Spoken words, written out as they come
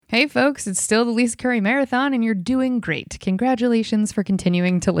Hey folks, it's still the Lisa Curry Marathon and you're doing great. Congratulations for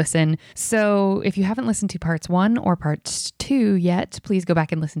continuing to listen. So if you haven't listened to parts 1 or parts 2 yet, please go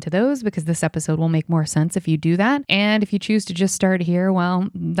back and listen to those because this episode will make more sense if you do that. And if you choose to just start here, well,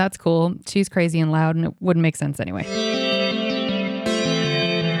 that's cool. She's crazy and loud and it wouldn't make sense anyway.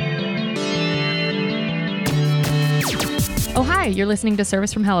 Oh, hi, you're listening to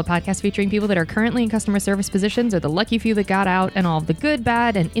Service from Hell, a podcast featuring people that are currently in customer service positions or the lucky few that got out and all of the good,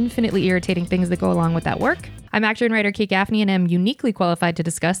 bad, and infinitely irritating things that go along with that work. I'm actor and writer Kate Gaffney and am uniquely qualified to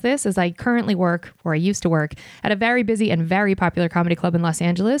discuss this as I currently work, or I used to work, at a very busy and very popular comedy club in Los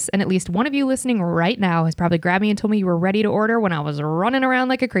Angeles, and at least one of you listening right now has probably grabbed me and told me you were ready to order when I was running around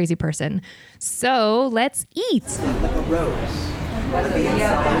like a crazy person. So, let's eat! Like a rose.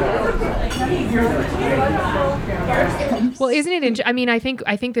 Well, isn't it? I mean, I think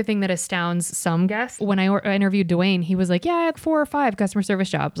the thing that astounds some guests when I interviewed Dwayne, he was like, "Yeah, I had 4 or 5 customer service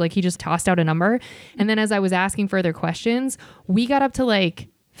jobs." Like he just tossed out a number, and then as I was asking further questions, we got up to like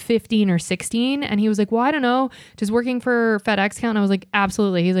 15 or 16, and he was like, "Well, I don't know. Does working for FedEx count?" And I was like,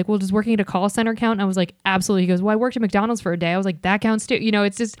 "Absolutely." He's like, "Well, does working at a call center count?" And I was like, "Absolutely." He goes, "Well, I worked at McDonald's for a day." I was like, "That counts too." You know,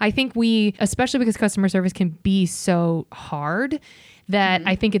 it's just I think we, especially because customer service can be so hard, that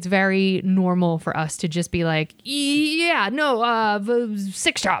I think it's very normal for us to just be like, yeah, no,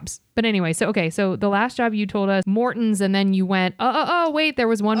 6 jobs. But anyway, so the last job you told us, Morton's, and then you went, wait, there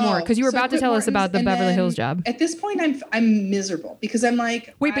was one more, because you were about to tell us about the Beverly Hills job. At this point, I'm miserable because I'm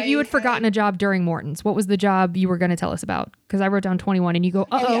like, wait, but you had forgotten a job during Morton's. What was the job you were going to tell us about? Because I wrote down 21, and you go,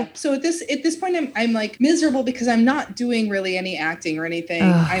 Yeah. So at this point, I'm like miserable because I'm not doing really any acting or anything.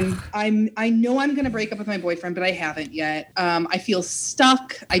 I know I'm going to break up with my boyfriend, but I haven't yet. I feel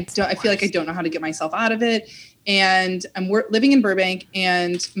stuck. I feel like I don't know how to get myself out of it. And I'm living in Burbank,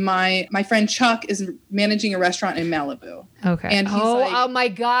 and my friend Chuck is managing a restaurant in Malibu. Okay. And he's oh my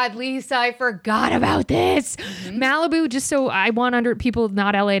God, Lisa, I forgot about this. Mm-hmm. Malibu, just so I want people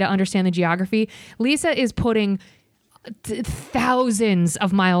not LA to understand the geography, Lisa is putting thousands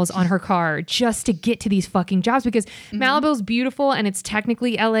of miles on her car just to get to these fucking jobs because Malibu's beautiful and it's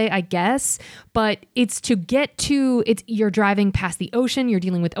technically LA, I guess, but it's to get to you're driving past the ocean, you're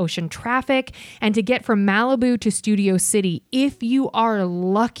dealing with ocean traffic, and to get from Malibu to Studio City, if you are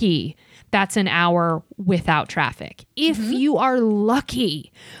lucky, that's an hour without traffic. If you are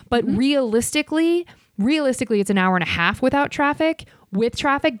lucky, but realistically, it's an hour and a half without traffic. With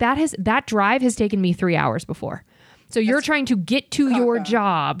traffic, that drive has taken me 3 hours before. So you're trying to get to your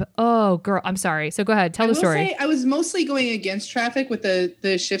job. Oh, girl, I'm sorry. So go ahead. Tell the story. I was mostly going against traffic with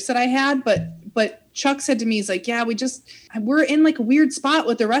the shifts that I had, but Chuck said to me, he's like, yeah, we're in like a weird spot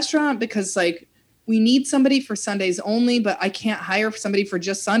with the restaurant because like we need somebody for Sundays only, but I can't hire somebody for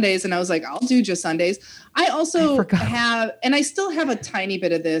just Sundays. And I was like, I'll do just Sundays. I also have, and I still have a tiny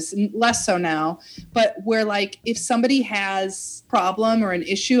bit of this, less so now, but where like, if somebody has a problem or an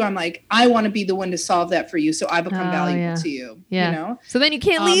issue, I'm like, I want to be the one to solve that for you. So I become valuable to you, you know? So then you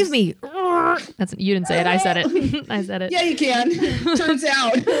can't leave me. You didn't say it. I said it. I said it. Yeah, you can. Turns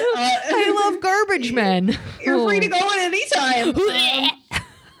out. I love garbage men. You're free to go in anytime.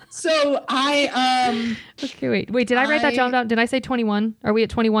 So okay, wait, did I write that job down? Did I say 21? Are we at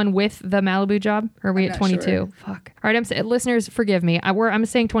 21 with the Malibu job? Or are we at 22? Sure. Fuck. All right, listeners, forgive me. I'm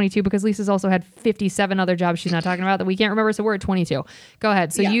saying 22 because Lisa's also had 57 other jobs she's not talking about that we can't remember, so we're at 22. Go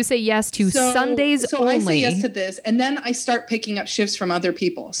ahead. So you say yes to Sundays only. So I say yes to this, and then I start picking up shifts from other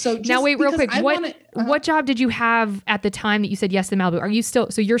people. So just now wait, real quick. What job did you have at the time that you said yes to Malibu? Are you still,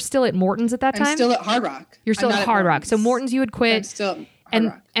 so you're still at Morton's at that time? I'm still at Hard Rock. You're still at Hard Rock. So Morton's you had quit. I'm still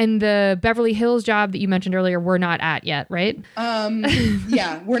And the Beverly Hills job that you mentioned earlier, we're not at yet, right?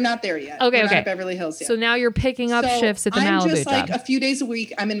 Yeah, we're not there yet. Okay. Not at Beverly Hills yet. So now you're picking up shifts at the Malibu job. I'm just like a few days a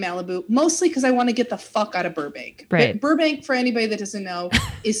week. I'm in Malibu, mostly because I want to get the fuck out of Burbank. Right. Burbank, for anybody that doesn't know,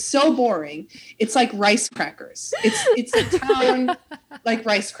 is so boring. It's like rice crackers. It's a town like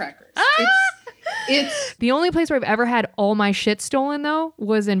rice crackers. It's the only place where I've ever had all my shit stolen though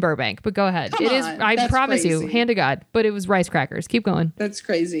was in Burbank. But go ahead. I promise you, hand to God. But it was rice crackers. Keep going. That's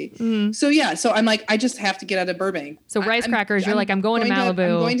crazy. Mm-hmm. So I'm like, I just have to get out of Burbank. So rice crackers, I'm going to Malibu.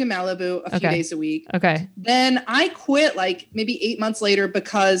 I'm going to Malibu a few days a week. Okay. Then I quit like maybe 8 months later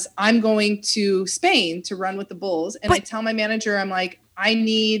because I'm going to Spain to run with the Bulls. And I tell my manager, I'm like, I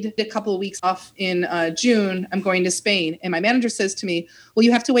need a couple of weeks off in June. I'm going to Spain. And my manager says to me, well,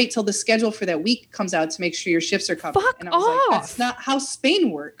 you have to wait till the schedule for that week comes out to make sure your shifts are covered. Fuck and I was off. like, that's not how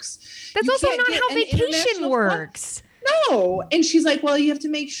Spain works. That's also not how vacation works. No. And she's like, well, you have to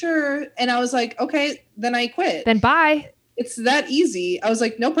make sure. And I was like, okay, then I quit. Then bye. It's that easy. I was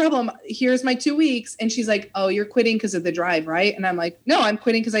like, no problem. Here's my 2 weeks. And she's like, oh, you're quitting because of the drive, right? And I'm like, no, I'm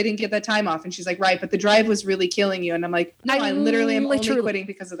quitting because I didn't get that time off. And she's like, right, but the drive was really killing you. And I'm like, no, I literally am only quitting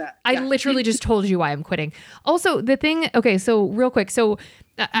because of that. I literally just told you why I'm quitting. Also, the thing, okay, so real quick. So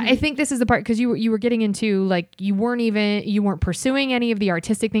I think this is the part, because you were getting into, like, you weren't pursuing any of the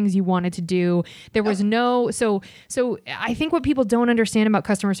artistic things you wanted to do. There was so I think what people don't understand about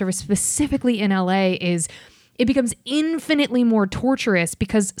customer service, specifically in LA, is it becomes infinitely more torturous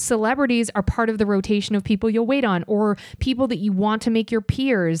because celebrities are part of the rotation of people you'll wait on, or people that you want to make your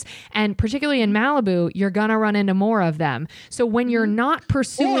peers. And particularly in Malibu, you're going to run into more of them. So when you're not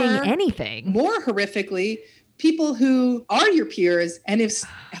pursuing anything. More horrifically, people who are your peers and have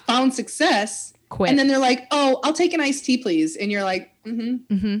found success, quit. And then they're like, oh, I'll take an iced tea, please. And you're like,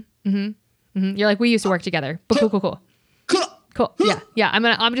 You're like, we used to work together. But cool. Cool. Yeah.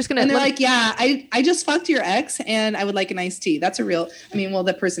 I'm just gonna. And they're like, yeah, I just fucked your ex, and I would like an iced tea. That's a real. I mean, well,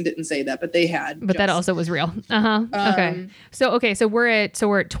 that person didn't say that, but they had. But that also was real. Okay. So we're at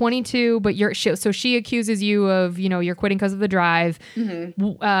 22, but so she accuses you of, you're quitting because of the drive.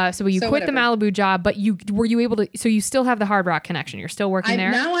 Mm-hmm. So you quit the Malibu job, but were you able to? So you still have the Hard Rock connection. You're still working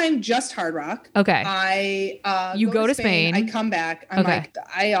there. Now I'm just Hard Rock. Okay. I go to Spain. I come back. I'm like,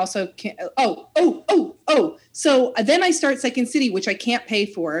 I also can't. Oh. So then I start Second City, which I can't pay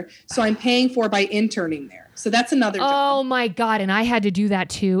for. So I'm paying for by interning there. So that's another job. Oh my God. And I had to do that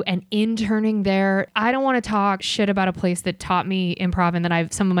too. And interning there, I don't want to talk shit about a place that taught me improv and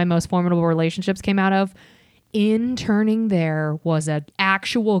that some of my most formidable relationships came out of. Interning there was an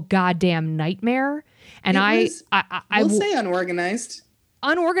actual goddamn nightmare. And I will say unorganized.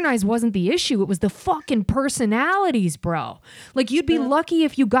 Unorganized wasn't the issue. It was the fucking personalities, bro. Like, you'd be lucky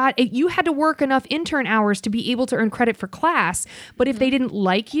if you had to work enough intern hours to be able to earn credit for class. But if they didn't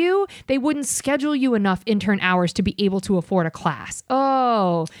like you, they wouldn't schedule you enough intern hours to be able to afford a class.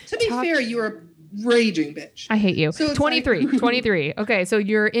 Oh, to be fair, you were a raging bitch. I hate you. So 23. Okay. So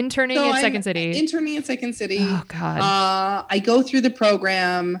you're interning at Second City. Interning at Second City. Oh God. I go through the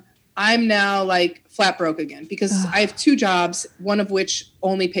program. I'm now like flat broke again because I have 2 jobs, one of which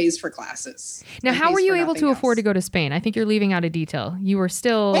only pays for classes. Now, how were you able to afford to go to Spain? I think you're leaving out a detail. You were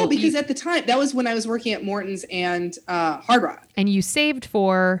still... Oh, because at the time, that was when I was working at Morton's and Hard Rock. And you saved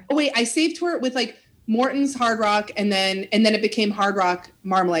for... Oh, wait, I saved for it with like Morton's, Hard Rock, and then it became Hard Rock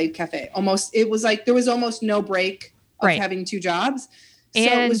Marmalade Cafe. It was like there was almost no break of having 2 jobs. So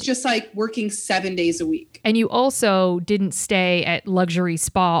it was just like working 7 days a week. And you also didn't stay at luxury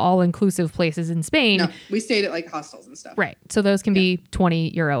spa, all-inclusive places in Spain. No, we stayed at like hostels and stuff. Right. So those can be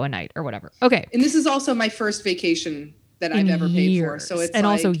 €20 a night or whatever. Okay. And this is also my first vacation that I've ever paid for. So it's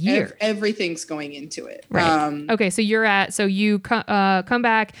also years. Everything's going into it. Right. Okay. So you come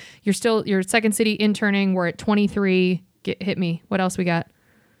back. You're at Second City interning. We're at 23. Hit me. What else we got?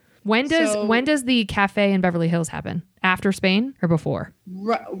 When does the cafe in Beverly Hills happen? After Spain or before?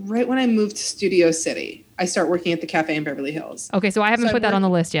 Right when I moved to Studio City, I start working at the cafe in Beverly Hills. Okay, so I haven't put that on the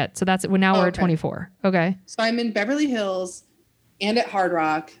list yet. So that's now we're at 24. Okay. So I'm in Beverly Hills and at Hard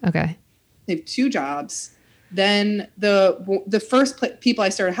Rock. Okay. I have 2 jobs. Then the first people I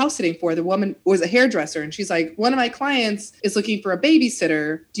started house sitting for, the woman was a hairdresser, and she's like, one of my clients is looking for a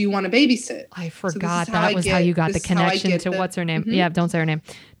babysitter. Do you want to bababysit? I forgot that was how you got the connection to what's her name. Mm-hmm. Yeah, don't say her name.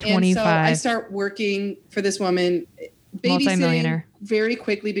 25. And so I start working for this woman. Multi-millionaire. Very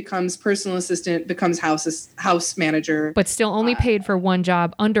quickly becomes personal assistant, becomes house manager. But still only paid for one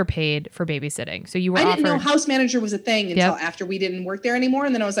job, underpaid for babysitting. So you were I didn't know house manager was a thing until after we didn't work there anymore.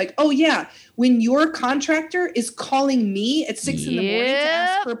 And then I was like, oh yeah, when your contractor is calling me at 6 in the morning to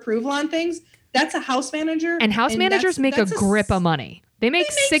ask for approval on things, that's a house manager. And house managers make a grip of money. They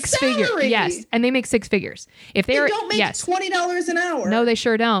make 6 figures. Yes. And they make 6 figures. If they don't make $20 an hour. No, they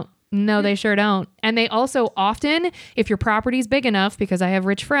sure don't. No, they sure don't. And they also often, if your property's big enough, because I have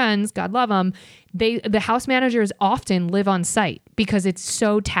rich friends, God love them, the house managers often live on site because it's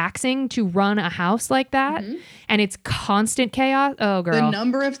so taxing to run a house like that. Mm-hmm. And it's constant chaos. Oh, girl. The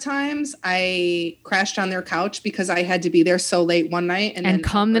number of times I crashed on their couch because I had to be there so late one night. And then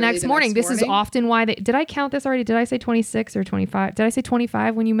come the next morning. This is often why did I count this already? Did I say 26 or 25? Did I say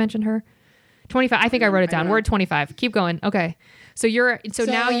 25 when you mentioned her? 25. I think I wrote it down. We're at 25. Keep going. Okay. So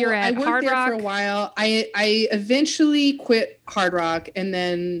now you're at Hard Rock. For a while. I eventually quit Hard Rock, and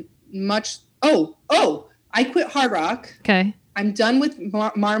then I quit Hard Rock. Okay. I'm done with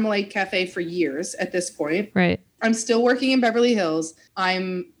Marmalade Cafe for years at this point. Right. I'm still working in Beverly Hills.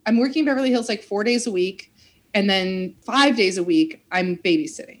 I'm working in Beverly Hills like 4 days a week, and then 5 days a week I'm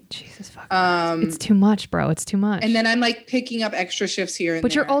babysitting. Jesus fuck. It's too much, bro. It's too much. And then I'm like picking up extra shifts here and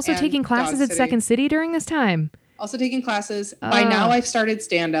But there. But you're also taking classes at Second City during this time. Also taking classes. By now I've started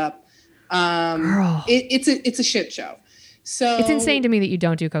stand up. Girl. It's a shit show. So It's insane to me that you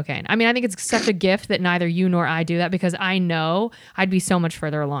don't do cocaine. I mean, I think it's such a gift that neither you nor I do that, because I know I'd be so much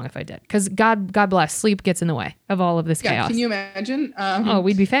further along if I did. Because God bless, sleep gets in the way of all of this chaos. Can you imagine?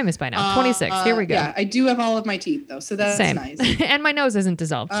 We'd be famous by now. 26. Here we go. Yeah, I do have all of my teeth though, so that's Same. nice. And my nose isn't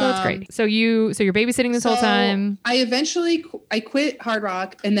dissolved, so that's great. So you're babysitting this whole time. I eventually quit Hard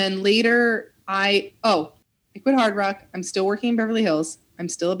Rock, and then later I quit Hard Rock. I'm still working in Beverly Hills. I'm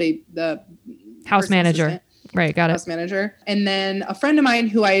still the House manager. Assistant. Right, got it. House manager. And then a friend of mine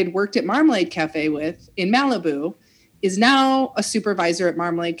who I had worked at Marmalade Cafe with in Malibu is now a supervisor at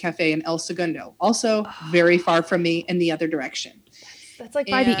Marmalade Cafe in El Segundo, also very far from me in the other direction. That's like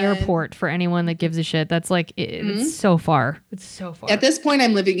by the airport for anyone that gives a shit. That's like, it's so far. It's so far. At this point,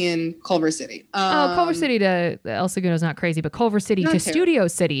 I'm living in Culver City. Culver City to El Segundo is not crazy, but Culver City to Studio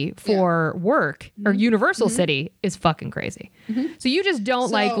City for work or Universal City is fucking crazy. So you just don't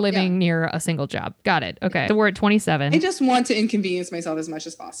like living near a single job. Got it. Okay. So we're at 27. I just want to inconvenience myself as much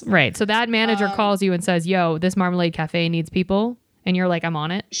as possible. Right. So that manager calls you and says, yo, this Marmalade Cafe needs people. And you're like, I'm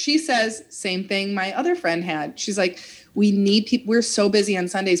on it. She says, same thing my other friend had. She's like, we need people. We're so busy on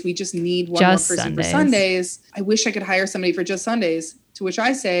Sundays. We just need one more person for Sundays. I wish I could hire somebody for just Sundays. To which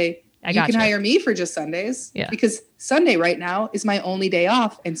I say, you can hire me for just Sundays. Yeah. Because Sunday right now is my only day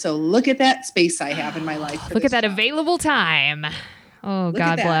off. And so look at that space I have in my life. Look at that available time. Oh, look,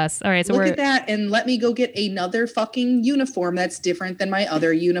 God bless. All right. So look at that and let me go get another fucking uniform that's different than my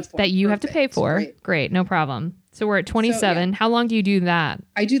other uniform. That you have to pay for. Great. No problem. So we're at 27. How long do you do that?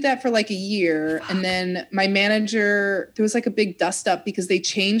 I do that for like a year. And then my manager, there was like a big dust up because they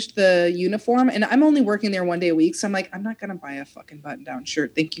changed the uniform. And I'm only working there one day a week. So I'm like, I'm not going to buy a fucking button down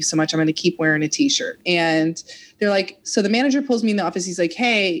shirt. Thank you so much. I'm going to keep wearing a t-shirt. And they're like, so the manager pulls me in the office. He's like,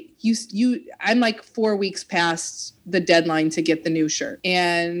 hey, I'm like 4 weeks past the deadline to get the new shirt.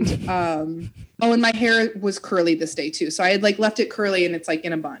 And, and my hair was curly this day too. So I had like left it curly and it's like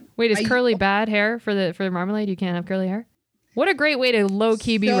in a bun. Wait, is curly bad hair for the marmalade? You can't have curly hair? What a great way to low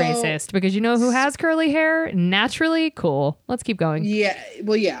key be racist, because you know who has curly hair naturally? Cool. Let's keep going. Yeah.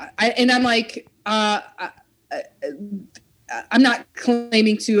 Well, yeah. I'm like, I'm not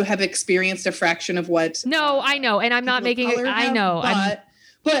claiming to have experienced a fraction of what. No, I know. And I'm not making it. I know.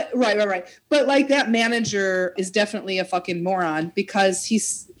 But right. But like that manager is definitely a fucking moron, because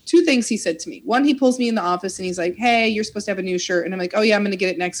two things he said to me. One, he pulls me in the office and he's like, hey, you're supposed to have a new shirt. And I'm like, oh yeah, I'm going to get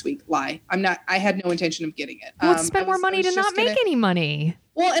it next week. Lie. I had no intention of getting it. Let's spend more money to not make any money.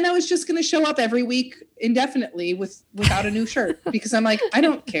 Well, and I was just going to show up every week indefinitely without a new shirt, because I'm like, I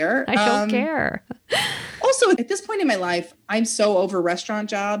don't care. I don't care. Also, at this point in my life, I'm so over restaurant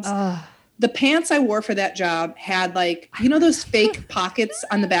jobs. The pants I wore for that job had like, you know, those fake pockets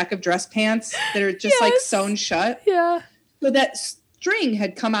on the back of dress pants that are just like sewn shut. Yeah. So that string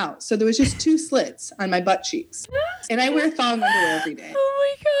had come out. So there was just 2 slits on my butt cheeks. And I wear thong underwear every day.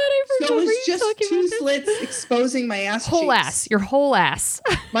 Oh my God. I forgot. So it was just 2 slits exposing my ass cheeks. Your whole ass.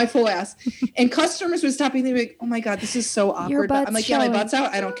 My full ass. And customers would stop and they'd be like, oh my God, this is so awkward. I'm like, yeah, my butt's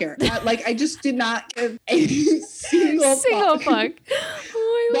out. I don't care. I just did not give a single fuck.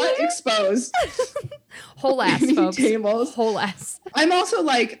 Butt exposed. Whole ass, folks. Tables. Whole ass. I'm also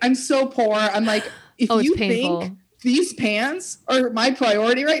like, I'm so poor. I'm like, if you think these pants are my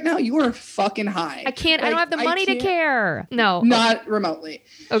priority right now, you are fucking high. I can't. Like, I don't have the money to care. No. Not remotely.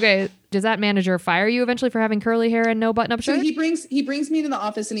 Okay. Does that manager fire you eventually for having curly hair and no button-up shirt? So he brings me to the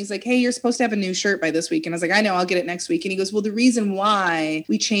office and he's like, hey, you're supposed to have a new shirt by this week. And I was like, I know, I'll get it next week. And he goes, well, the reason why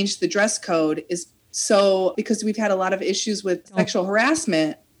we changed the dress code is because we've had a lot of issues with sexual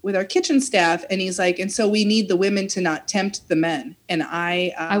harassment with our kitchen staff. And he's like, and so we need the women to not tempt the men. And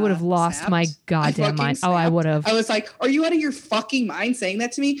I would have lost my goddamn mind. Snapped. Oh, I would have. I was like, are you out of your fucking mind saying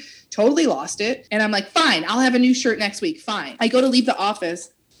that to me? Totally lost it. And I'm like, fine, I'll have a new shirt next week. Fine. I go to leave the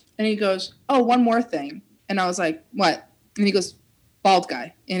office and he goes, oh, one more thing. And I was like, what? And he goes, bald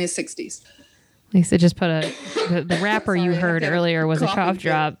guy in his 60s. Lisa just put the rapper you heard earlier was a cough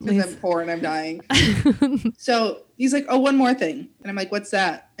drop. Because I'm poor and I'm dying. So he's like, oh, one more thing. And I'm like, what's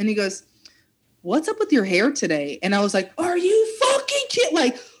that? And he goes, what's up with your hair today? And I was like, are you fucking kidding?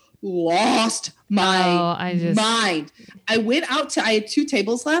 Like, lost my mind. I went out I had 2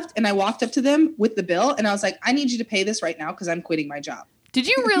 tables left and I walked up to them with the bill and I was like, I need you to pay this right now because I'm quitting my job. Did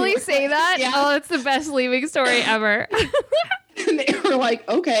you really say that? Yeah. Oh, it's the best leaving story ever. And they were like,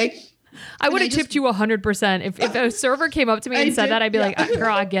 okay. I would have tipped you 100%. If a server came up to me and said that, I'd be like,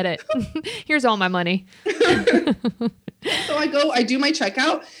 girl, I get it. Here's all my money. So I do my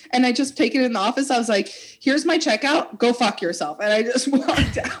checkout and I just take it in the office. I was like, here's my checkout. Go fuck yourself. And I just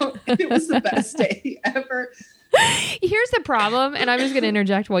walked out. And it was the best day ever. Here's the problem, and I'm just going to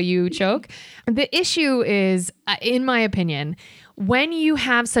interject while you choke. The issue is, in my opinion, when you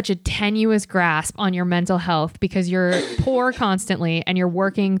have such a tenuous grasp on your mental health because you're poor constantly and you're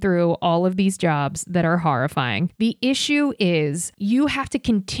working through all of these jobs that are horrifying, the issue is you have to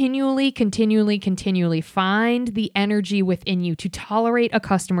continually find the energy within you to tolerate a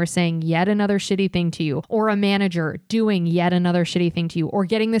customer saying yet another shitty thing to you, or a manager doing yet another shitty thing to you, or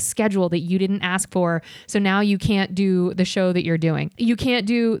getting the schedule that you didn't ask for. So now you can't do the show that you're doing. You can't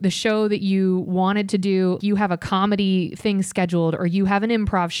do the show that you wanted to do. You have a comedy thing scheduled, or you have an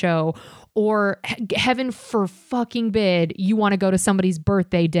improv show, or heaven for fucking bid, you want to go to somebody's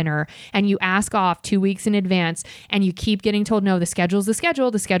birthday dinner and you ask off 2 weeks in advance and you keep getting told, no, the schedule's the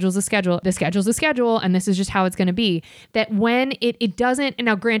schedule, the schedule's the schedule, the schedule's the schedule, and this is just how it's going to be. That when it doesn't, and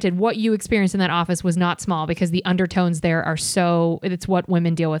now granted, what you experienced in that office was not small because the undertones there are so, it's what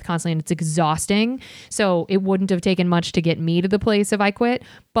women deal with constantly and it's exhausting. So it wouldn't have taken much to get me to the place if I quit,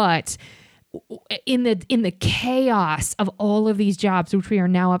 but in the chaos of all of these jobs, which we are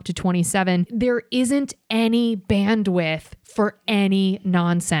now up to 27, there isn't any bandwidth for any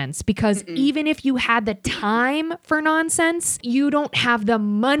nonsense because even if you had the time for nonsense, you don't have the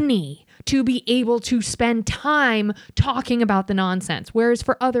money to be able to spend time talking about the nonsense. Whereas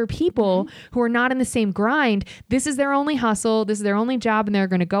for other people who are not in the same grind, this is their only hustle, this is their only job, and they're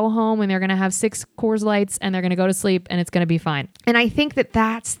going to go home and they're going to have 6 Coors Lights and they're going to go to sleep and it's going to be fine. And I think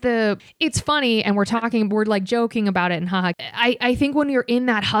it's funny and we're like joking about it and haha. I think when you're in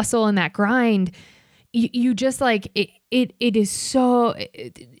that hustle and that grind, you just like, it is so,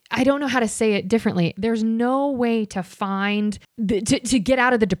 I don't know how to say it differently. There's no way to find, to get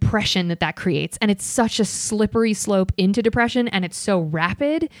out of the depression that creates. And it's such a slippery slope into depression and it's so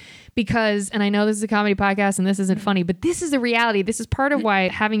rapid because, and I know this is a comedy podcast and this isn't funny, but this is the reality. This is part of why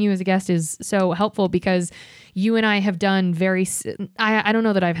having you as a guest is so helpful because you and I have done I don't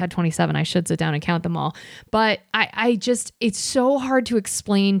know that I've had 27. I should sit down and count them all. But I just, it's so hard to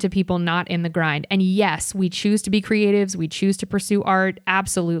explain to people not in the grind. And yes, we choose to be creatives. We choose to pursue art.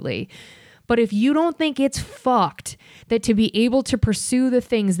 Absolutely. But if you don't think it's fucked that to be able to pursue the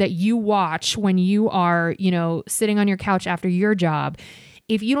things that you watch when you are, sitting on your couch after your job,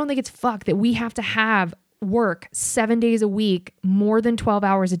 if you don't think it's fucked that we have to have work 7 days a week, more than 12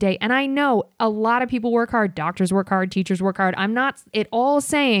 hours a day. And I know a lot of people work hard, doctors work hard, teachers work hard. I'm not at all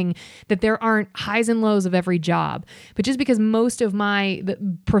saying that there aren't highs and lows of every job, but just because most of my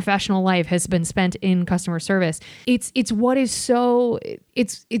professional life has been spent in customer service, it's why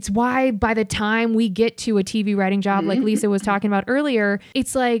by the time we get to a TV writing job, like Lisa was talking about earlier,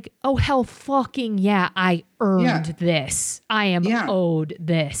 it's like, oh, hell fucking yeah, I earned this. I am owed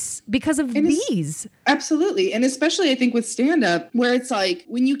this because of these. Absolutely. And especially I think with stand-up, where it's like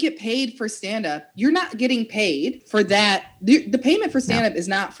when you get paid for stand-up, you're not getting paid for that. The payment for stand-up is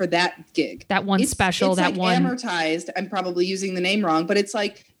not for that gig. That one special, that one amortized. I'm probably using the name wrong, but it's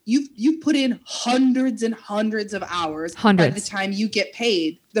like you've put in hundreds and hundreds of hours by the time you get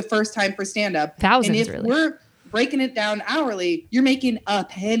paid the first time for stand-up. Thousands, and if really. We're breaking it down hourly, you're making a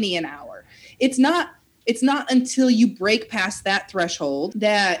penny an hour. It's not until you break past that threshold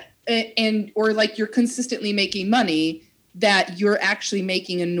that or like you're consistently making money that you're actually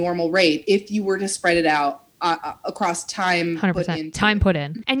making a normal rate if you were to spread it out across time. 100% time put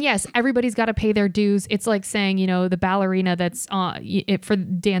in. And yes, everybody's got to pay their dues. It's like saying, the ballerina that's for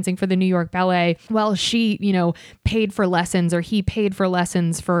dancing for the New York Ballet. Well, she, paid for lessons or he paid for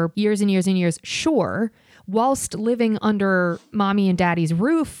lessons for years and years and years. Sure. Whilst living under mommy and daddy's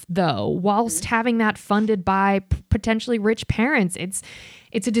roof, though, whilst having that funded by potentially rich parents, it's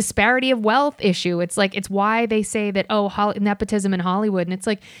a disparity of wealth issue. It's like, it's why they say that, nepotism in Hollywood. And it's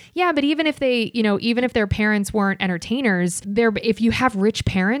like, yeah, but even if they, even if their parents weren't entertainers, if you have rich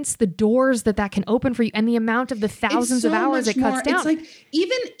parents, the doors that can open for you and the amount of the thousands of hours it cuts down. It's like,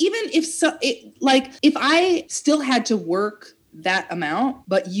 even if I still had to work that amount,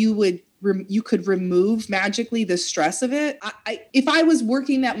 but you could remove magically the stress of it. If I was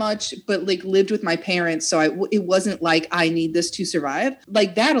working that much, but like lived with my parents, so it wasn't like I need this to survive.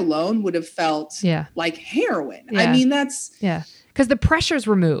 Like that alone would have felt like heroin. Yeah. I mean, that's because the pressure's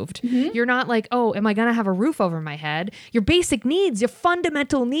removed. You're not like, oh, am I going to have a roof over my head? Your basic needs, your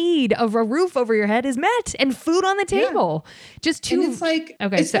fundamental need of a roof over your head is met and food on the table. Just two. And it's like,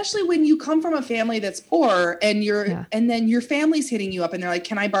 especially when you come from a family that's poor and and then your family's hitting you up and they're like,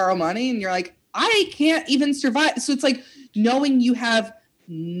 can I borrow money? And you're like, I can't even survive. So it's like knowing you have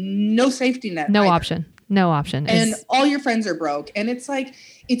no safety net. No option. And all your friends are broke. And it's like,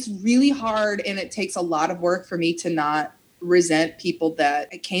 it's really hard and it takes a lot of work for me to not resent people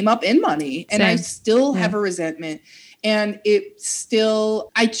that came up in money. And I Same. still have a resentment. And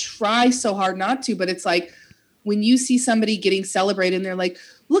I try so hard not to, but it's like when you see somebody getting celebrated and they're like,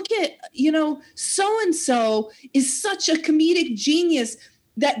 look at, so-and-so is such a comedic genius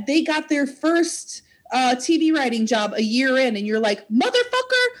that they got their first TV writing job a year in. And you're like,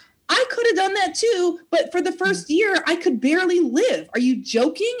 motherfucker, I could have done that too. But for the first year, I could barely live. Are you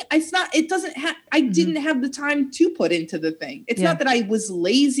joking? I didn't have the time to put into the thing. It's not that I was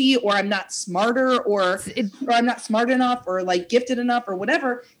lazy or I'm not smarter or I'm not smart enough or like gifted enough or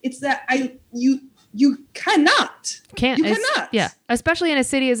whatever. It's that you cannot. You cannot. Yeah. Especially in a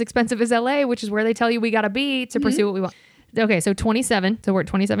city as expensive as LA, which is where they tell you we got to be to pursue what we want. Okay, so 27. So we're at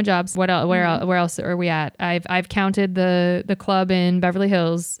 27 jobs. What else? Where else are we at? I've counted the club in Beverly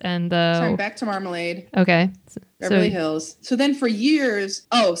Hills and Sorry, back to Marmalade. Okay. Beverly Hills. So then for years,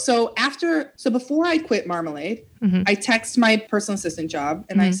 so before I quit Marmalade, I text my personal assistant job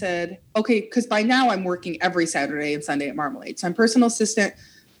and I said, okay, because by now I'm working every Saturday and Sunday at Marmalade. So I'm personal assistant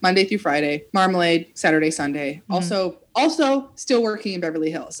Monday through Friday, Marmalade, Saturday, Sunday. Also still working in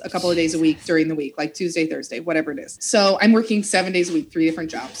Beverly Hills a couple of days a week during the week, like Tuesday, Thursday, whatever it is. So I'm working 7 days a week, 3 different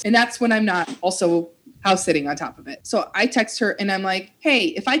jobs. And that's when I'm not also house sitting on top of it. So I text her and I'm like, hey,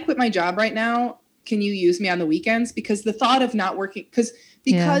 if I quit my job right now, can you use me on the weekends? Because the thought of not working,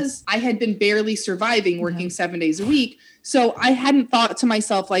 because I had been barely surviving working 7 days a week. So I hadn't thought to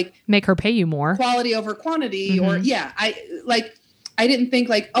myself, like, make her pay you more, quality over quantity, I didn't think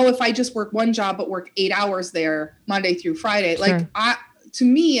like, if I just work one job, but work 8 hours there Monday through Friday, to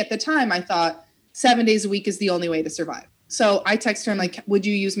me at the time, I thought 7 days a week is the only way to survive. So I texted her, I'm like, would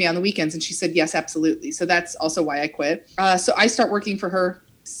you use me on the weekends? And she said, yes, absolutely. So that's also why I quit. So I start working for her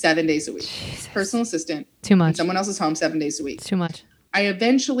 7 days a week, personal assistant. Too much. Someone else's home 7 days a week. Too much. I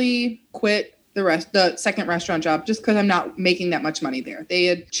eventually quit the second restaurant job just because I'm not making that much money there. They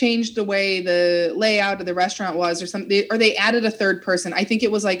had changed the way the layout of the restaurant was or something, or they added a third person. I think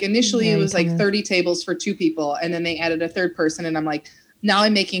it was like initially it was like 30 tables for 2 people. And then they added a third person. And I'm like, now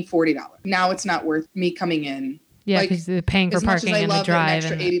I'm making $40. Now it's not worth me coming in. Yeah, because like, paying for parking and the drive.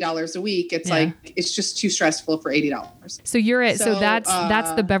 An extra $80 a week. It's like, it's just too stressful for $80. So you're at, so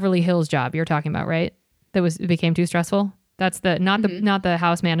that's the Beverly Hills job you're talking about, right? It became too stressful? That's the not the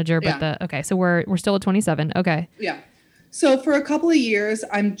house manager, but okay. So we're still at 27. Okay. Yeah. So for a couple of years,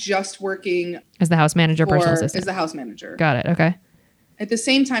 I'm just working as the house manager, personal assistant. As the house manager. Got it. Okay. At the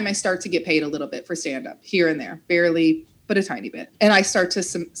same time, I start to get paid a little bit for stand-up here and there, barely, but a tiny bit. And I start to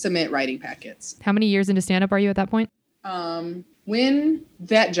submit writing packets. How many years into stand-up are you at that point? When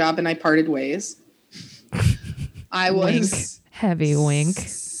that job and I parted ways, I was heavy wink.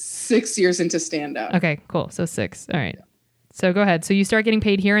 6 years into stand-up. Okay, cool. So 6. All right. So go ahead. So you start getting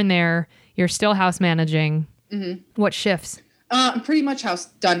paid here and there. You're still house managing. Mm-hmm. What shifts? Pretty much house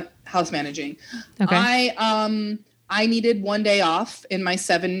managing. Okay. I needed 1 day off in my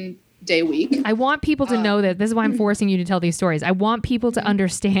 7-day week. I want people to know that. This is why I'm forcing you to tell these stories. I want people to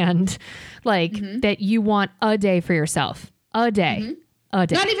understand, that you want a day for yourself. A day. A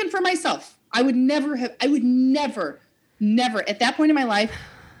day. Not even for myself. I would never at that point in my life.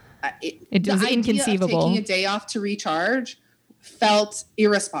 It was inconceivable. Taking a day off to recharge felt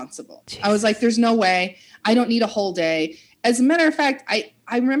irresponsible. Jeez. I was like, there's no way. I don't need a whole day. As a matter of fact, I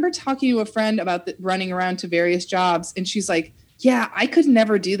remember talking to a friend about running around to various jobs, and she's like, yeah, I could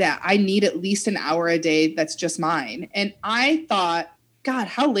never do that. I need at least an hour a day that's just mine. And I thought, God,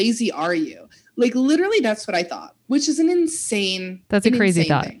 how lazy are you? Like, literally, that's what I thought, which is that's a crazy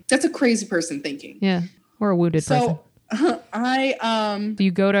thought. Thing. That's a crazy person thinking. Yeah. Or a wounded person.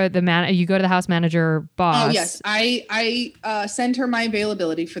 You go to the house manager boss. Oh yes. I send her my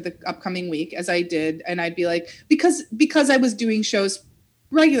availability for the upcoming week, as I did. And I'd be like, because I was doing shows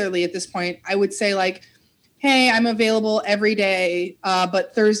regularly at this point, I would say like, hey, I'm available every day.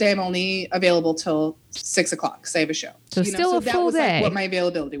 But Thursday I'm only available till 6 o'clock because I have a show. So still a full day. Like what my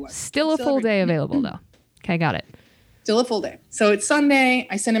availability was. Still a full day available though. Okay. Got it. Still a full day. So it's Sunday.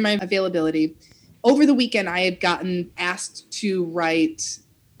 I send in my availability. Over the weekend, I had gotten asked to write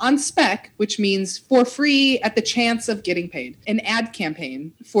on spec, which means for free at the chance of getting paid, an ad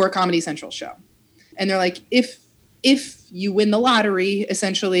campaign for a Comedy Central show. And they're like, if you win the lottery,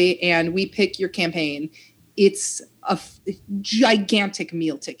 essentially, and we pick your campaign, it's a gigantic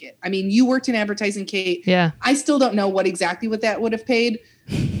meal ticket. I mean, you worked in advertising, Kate. Yeah. I still don't know what that would have paid,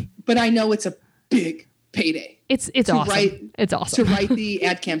 but I know it's a big payday. It's awesome. It's awesome. To write the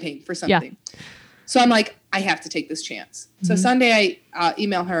ad campaign for something. Yeah. So I'm like, I have to take this chance. Mm-hmm. So Sunday I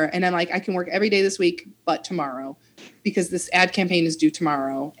email her and I'm like, I can work every day this week, but tomorrow, because this ad campaign is due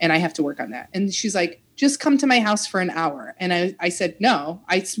tomorrow and I have to work on that. And she's like, just come to my house for an hour. And I said, no,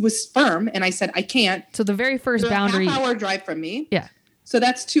 I was firm. And I said, I can't. So the very first You're boundary. a half-hour drive from me. Yeah. So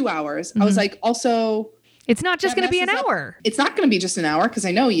that's 2 hours. I was like, also... It's not just going to be an hour. It's not going to be just an hour because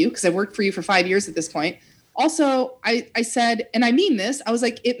I know you, because I worked for you for 5 years at this point. Also, I said, and I mean this, I was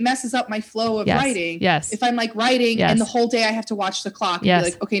like, it messes up my flow of writing. Yes. If I'm like writing and the whole day I have to watch the clock and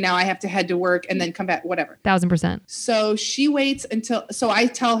be like, okay, now I have to head to work and then come back, whatever. 1000%. So she waits so I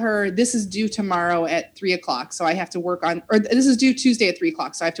tell her this is due tomorrow at 3:00. So I have to work on, or this is due Tuesday at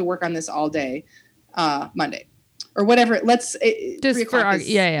 3:00. So I have to work on this all day, Monday or whatever. Just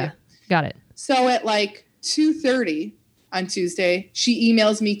 3:00 Got it. So at like 2:30 on Tuesday, she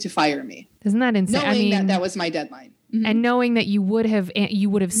emails me to fire me. Isn't that insane? Knowing that was my deadline. Mm-hmm. And knowing that you would have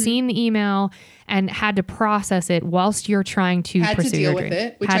seen the email and had to process it whilst you're trying to pursue your dream.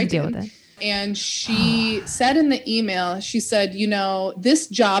 Had to deal with it. And she said in the email, she said, this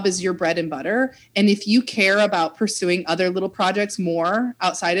job is your bread and butter. And if you care about pursuing other little projects more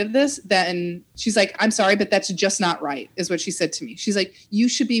outside of this, then she's like, I'm sorry, but that's just not right, is what she said to me. She's like,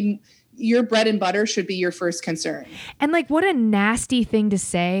 your bread and butter should be your first concern. And like, what a nasty thing to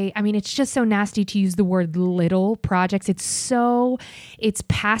say. I mean, it's just so nasty to use the word little projects. It's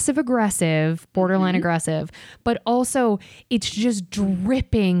passive aggressive, borderline aggressive, but also it's just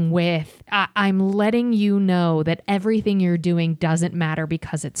dripping with, I'm letting you know that everything you're doing doesn't matter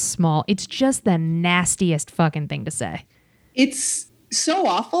because it's small. It's just the nastiest fucking thing to say. It's so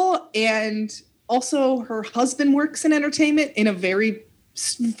awful. And also her husband works in entertainment in a very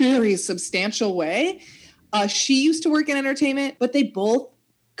substantial way. She used to work in entertainment, but they both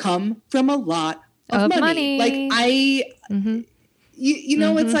come from a lot of money. Like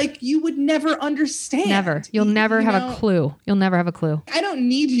it's like you would never understand. Never. You'll never have a clue. You'll never have a clue. I don't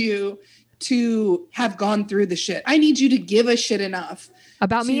need you to have gone through the shit. I need you to give a shit enough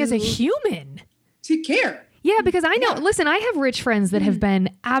about me as a human to care. Yeah, because I know, listen, I have rich friends that have been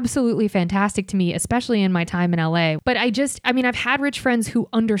absolutely fantastic to me, especially in my time in LA. But I've had rich friends who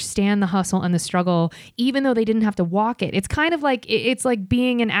understand the hustle and the struggle, even though they didn't have to walk it. It's kind of like, it's like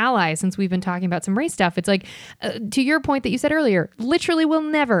being an ally, since we've been talking about some race stuff. It's like, to your point that you said earlier, literally will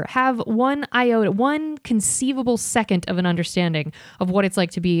never have one conceivable second of an understanding of what it's like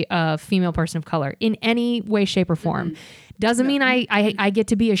to be a female person of color in any way, shape, or form. Doesn't mean I get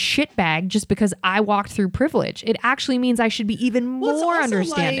to be a shitbag just because I walked through privilege. It actually means I should be even more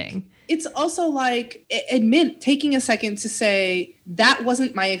understanding. It's also like taking a second to say that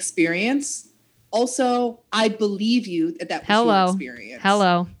wasn't my experience. Also, I believe you that was your experience.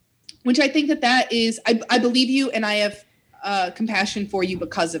 Hello. Which I think that is, I believe you and I have compassion for you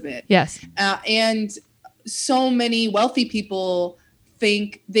because of it. Yes. And so many wealthy people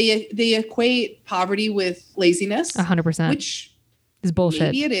think they equate poverty with laziness. 100%. Which is bullshit.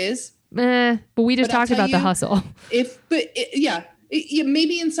 Maybe it is. But we just talked about the hustle.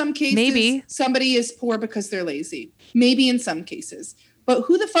 Maybe in some cases, somebody is poor because they're lazy. Maybe in some cases. But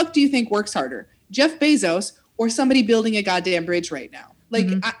who the fuck do you think works harder? Jeff Bezos or somebody building a goddamn bridge right now? Like,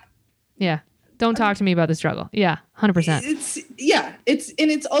 Don't talk to me about the struggle. Yeah, 100%.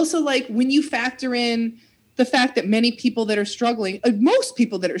 It's also like when you factor in the fact that most people that are struggling,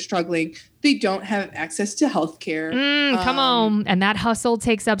 they don't have access to healthcare. Come on. And that hustle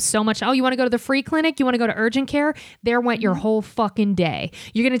takes up so much. Oh, you want to go to the free clinic? You want to go to urgent care? There went your whole fucking day.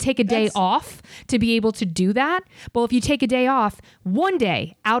 You're going to take a day off to be able to do that? Well, if you take a day off, one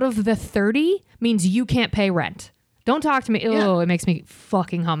day out of the 30 means you can't pay rent. Don't talk to me. Oh, it makes me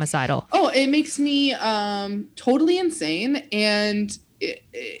fucking homicidal. Oh, it makes me totally insane. And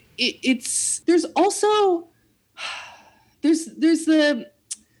there's also the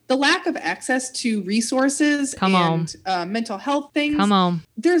lack of access to resources mental health things. Come on.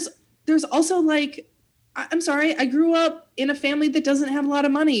 There's also like, I'm sorry, I grew up in a family that doesn't have a lot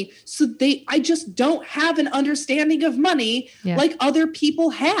of money. So I just don't have an understanding of money like other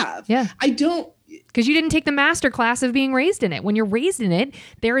people have. Yeah. I don't. Because you didn't take the master class of being raised in it. When you're raised in it,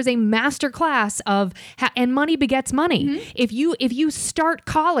 there is a master class of, and money begets money. Mm-hmm. If you start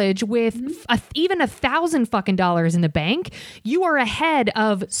college with even $1,000 fucking dollars in the bank, you are ahead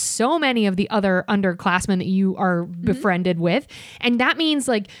of so many of the other underclassmen that you are befriended with. And that means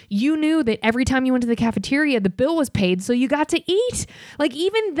like you knew that every time you went to the cafeteria, the bill was paid, so you got to eat. Like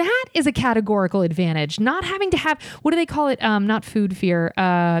even that is a categorical advantage. Not having to have, what do they call it? Not food fear.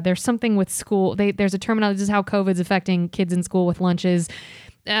 There's something with school. There's a terminology. This is how COVID's affecting kids in school with lunches.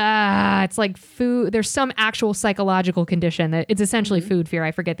 It's like food. There's some actual psychological condition that it's essentially food fear.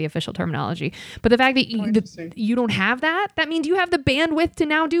 I forget the official terminology. But the fact that you don't have that means you have the bandwidth to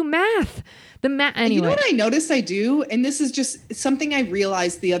now do math. Anyway. You know what I noticed I do? And this is just something I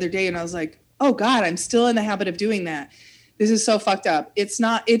realized the other day and I was like, oh God, I'm still in the habit of doing that. This is so fucked up. It's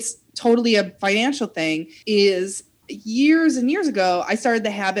totally a financial thing. Is years and years ago, I started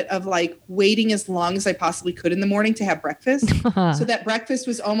the habit of like waiting as long as I possibly could in the morning to have breakfast. So that breakfast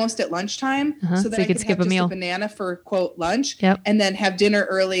was almost at lunchtime. So that So you I could could skip have a just meal. a banana for quote lunch, Yep. and then have dinner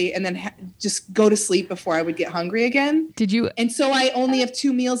early, and then just go to sleep before I would get hungry again. Did you And so I only have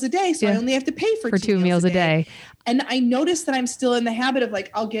 2 meals a day. So I Yeah. only have to pay for 2 meals a day? And I noticed that I'm still in the habit of like,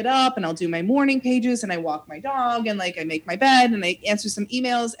 I'll get up and I'll do my morning pages and I walk my dog and like I make my bed and I answer some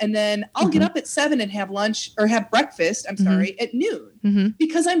emails. And then I'll get up at 7 and have lunch or have breakfast, at noon,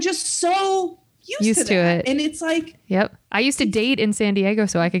 because I'm just so used to it. And it's like, Yep. I used to date in San Diego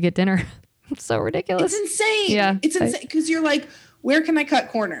so I could get dinner. It's so ridiculous. it's insane. Yeah. It's insane because you're like, where can I cut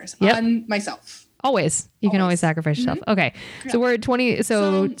corners Yep. on myself? Always. You can always Always. sacrifice yourself. Okay. So we're at 20.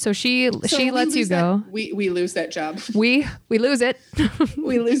 So she we lets you lose go. We lose that job. We lose it.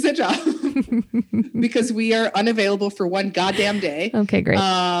 We lose that job because we are unavailable for one goddamn day. Okay, great.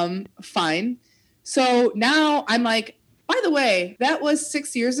 Fine. So now I'm like, by the way, that was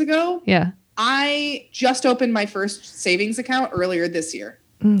 6 years ago. Yeah. I just opened my first savings account earlier this year.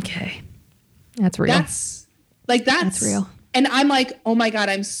 Okay. That's real. That's real. And I'm like, oh my God,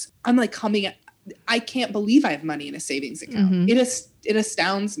 I'm like coming at, I can't believe I have money in a savings account. It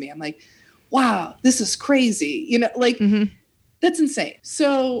astounds me. I'm like, wow, this is crazy. You know, like that's insane.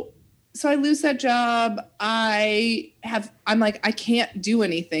 So I lose that job. I'm like, I can't do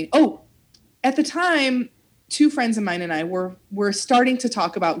anything. Oh, at the time, 2 friends of mine and I were starting to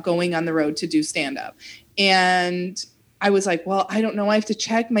talk about going on the road to do stand-up. And I was like, well, I don't know. I have to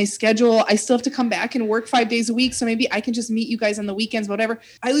check my schedule. I still have to come back and work 5 days a week. So maybe I can just meet you guys on the weekends, whatever.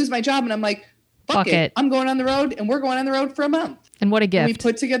 I lose my job and I'm like, fuck it. I'm going on the road and we're going on the road for a month. And what a gift. And we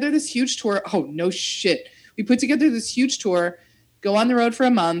put together this huge tour. Oh, no shit. We put together this huge tour, go on the road for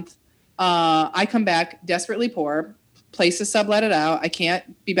a month. I come back desperately poor. Place is subletted out. I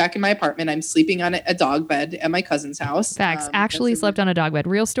can't be back in my apartment. I'm sleeping on a dog bed at my cousin's house. Facts. Actually slept on a dog bed.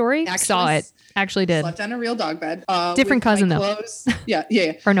 Real story. Saw it. Actually did. Slept on a real dog bed. Different cousin though. Clothes,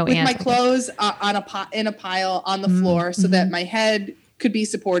 yeah. Or no, with aunt. my clothes in a pile on the floor so that my head could be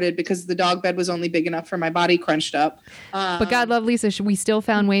supported because the dog bed was only big enough for my body crunched up. But God love Lisa, we still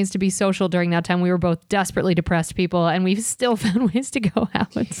found ways to be social during that time. We were both desperately depressed people, and we've still found ways to go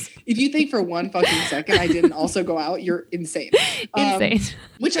out. If you think for one fucking second I didn't also go out, you're insane. Insane.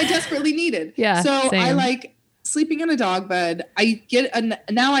 Which I desperately needed. Yeah. So same. I like sleeping in a dog bed.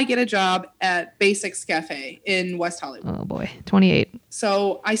 Now I get a job at Basics Cafe in West Hollywood. Oh boy, 28.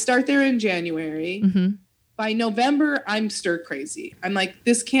 So I start there in January. By November, I'm stir crazy. I'm like,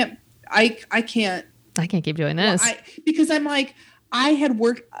 this can't, I can't. I can't keep doing this. Because I'm like, I had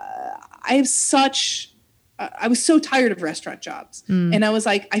worked, I was so tired of restaurant jobs. And I was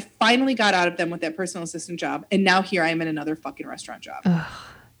like, I finally got out of them with that personal assistant job. And now here I am in another fucking restaurant job.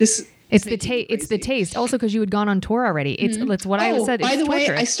 It's the taste. Also, because you had gone on tour already. It's what I said. By the way,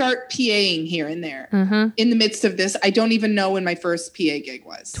 torturous. I start PAing here and there. In the midst of this, I don't even know when my first PA gig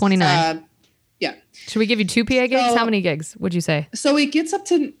was. 29. Yeah. Should we give you 2 PA gigs? How many gigs would you say? So it gets up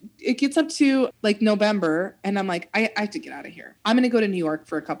to like November, and I'm like, I have to get out of here. I'm going to go to New York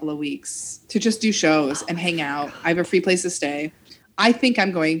for a couple of weeks to just do shows and hang out. I have a free place to stay. I think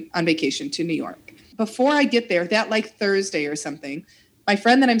I'm going on vacation to New York. Before I get there, that like Thursday or something, my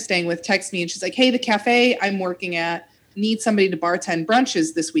friend that I'm staying with texts me and she's like, hey, the cafe I'm working at needs somebody to bartend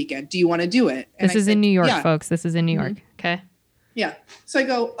brunches this weekend. Do you want to do it? And This is in New York, yeah. folks. This is in New York. Okay. Yeah. So I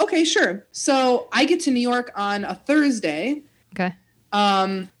go, okay, sure. So I get to New York on a Thursday. Okay.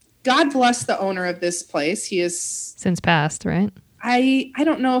 God bless the owner of this place. He is Since passed, right? I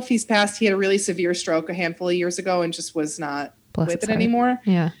don't know if he's passed. He had a really severe stroke a handful of years ago and just was not Bless with its it heart. anymore.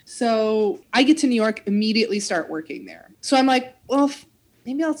 Yeah. So I get to New York, immediately start working there. So I'm like, well,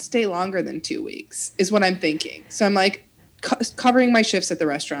 maybe I'll stay longer than 2 weeks is what I'm thinking. So I'm like covering my shifts at the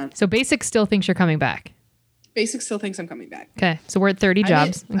restaurant. So Basic still thinks you're coming back. Basic still thinks I'm coming back. Okay. So we're at 30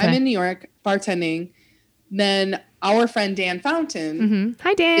 jobs. I'm in New York bartending. Then our friend Dan Fountain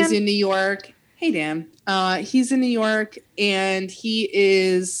Hi, Dan. is in New York. Hey, Dan. He's in New York and he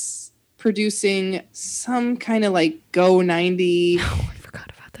is producing some kind of like Go 90 Oh, I forgot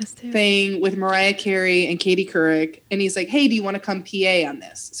about this too. thing with Mariah Carey and Katie Couric. And he's like, hey, do you want to come PA on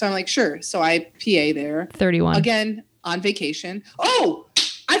this? So I'm like, sure. So I PA there. 31. Again, on vacation. Oh,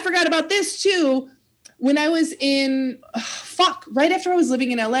 I forgot about this too. When I was right after I was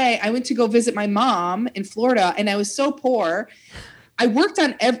living in LA, I went to go visit my mom in Florida and I was so poor. I worked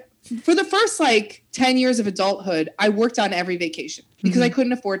on for the first like 10 years of adulthood, I worked on every vacation. because I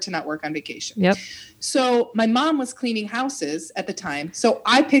couldn't afford to not work on vacation. Yep. So my mom was cleaning houses at the time. So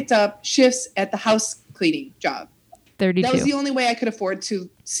I picked up shifts at the house cleaning job. 32. That was the only way I could afford to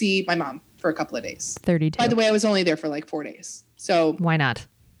see my mom for a couple of days. 32. By the way, I was only there for like 4 days. So why not?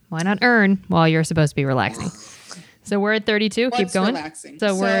 Why not earn while you're supposed to be relaxing? So we're at 32. Keep going. Relaxing?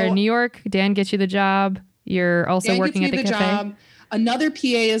 So we're in New York. Dan gets you the job. You're also Dan working at the cafe. Job. Another PA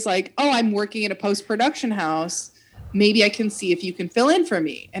is like, oh, I'm working at a post-production house. Maybe I can see if you can fill in for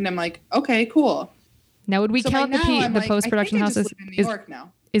me. And I'm like, okay, cool. Now, would we count the post-production house as in New York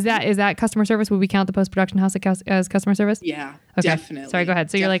now? Is that customer service? Would we count the post-production house as customer service? Yeah, okay. Definitely. Sorry, go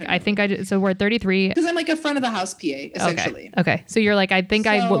ahead. So you're like, I think so we're at 33. Because I'm like a front of the house PA, essentially. Okay. So you're like, I think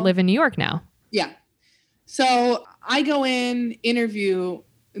I live in New York now. Yeah. So I go in, interview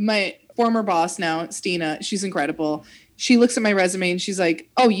my former boss now, Stina. She's incredible. She looks at my resume and she's like,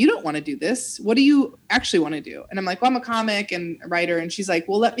 oh, you don't want to do this. What do you actually want to do? And I'm like, well, I'm a comic and a writer. And she's like,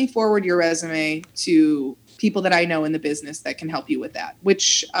 well, let me forward your resume to people that I know in the business that can help you with that,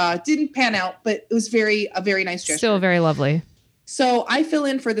 which didn't pan out, but it was a very nice gesture. Still very lovely. So I fill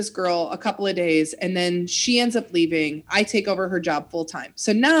in for this girl a couple of days and then she ends up leaving. I take over her job full time.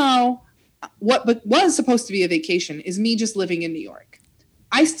 So now what was supposed to be a vacation is me just living in New York.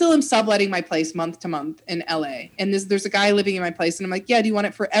 I still am subletting my place month to month in LA. And there's a guy living in my place and I'm like, yeah, do you want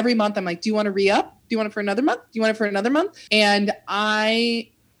it for every month? I'm like, do you want to re-up? Do you want it for another month? Do you want it for another month? And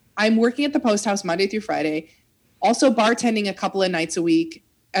I'm working at the Post House Monday through Friday, also bartending a couple of nights a week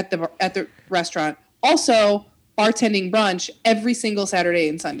at the restaurant, also bartending brunch every single Saturday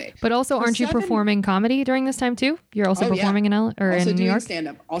and Sunday. But also, aren't you performing comedy during this time too? You're also performing in LA or in New York?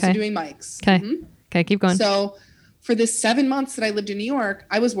 Stand-up, also doing mics. Okay. Mm-hmm. Okay, keep going. So for the 7 months that I lived in New York,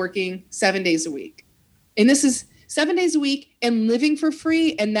 I was working 7 days a week. And this is 7 days a week and living for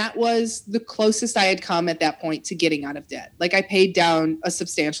free. And that was the closest I had come at that point to getting out of debt. Like I paid down a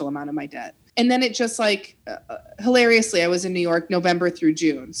substantial amount of my debt. And then it just hilariously, I was in New York November through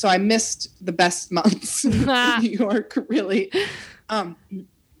June. So I missed the best months in New York, really. But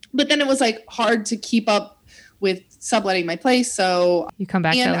then it was like hard to keep up with subletting my place. So you come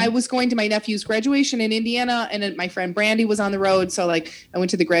back. And I was going to my nephew's graduation in Indiana and my friend Brandy was on the road. So I went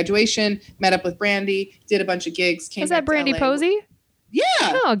to the graduation, met up with Brandy, did a bunch of gigs. Was that Brandy Posey? Yeah.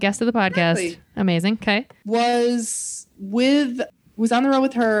 Oh, guest of the podcast. Exactly. Amazing. Okay. Was on the road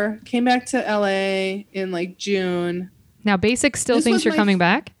with her, came back to LA in June. Now Basics still thinks you're coming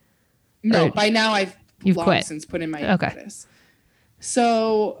back? No, by now you've long quit. Since put in my notice.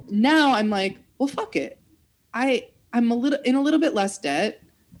 So now I'm like, well, fuck it. I'm in a little bit less debt.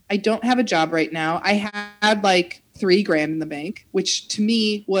 I don't have a job right now. I had $3,000 in the bank, which to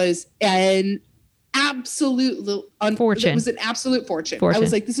me was an absolute fortune. It was an absolute fortune. I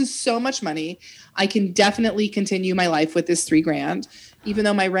was like, this is so much money. I can definitely continue my life with this $3,000, even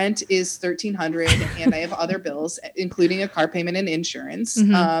though my rent is $1,300 and I have other bills, including a car payment and insurance,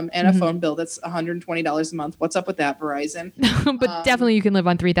 and a phone bill that's $120 a month. What's up with that, Verizon? But definitely you can live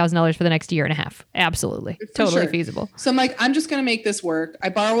on $3,000 for the next year and a half. Absolutely. Totally feasible. So I'm like, I'm just going to make this work. I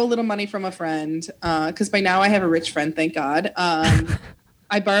borrow a little money from a friend because by now I have a rich friend, thank God.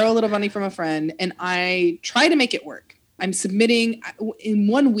 I borrow a little money from a friend and I try to make it work. I'm submitting in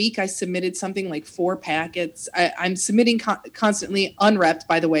 1 week. I submitted something like 4 packets. I'm submitting constantly unrepped,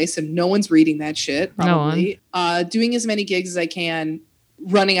 by the way. So no one's reading that shit. Probably doing as many gigs as I can,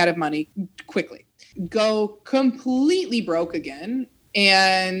 running out of money quickly, go completely broke again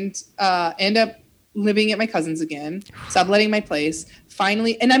and end up living at my cousin's again, subletting my place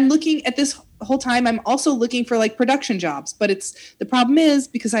finally. And I'm looking at this whole time. I'm also looking for production jobs, but the problem is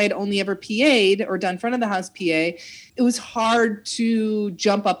because I had only ever PA'd or done front of the house PA, it was hard to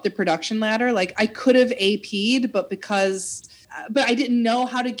jump up the production ladder. I could have AP'd, but I didn't know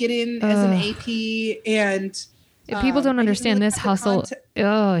how to get in as an AP. And if people don't understand this hustle,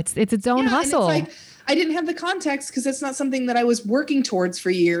 it's its own hustle. And I didn't have the context because that's not something that I was working towards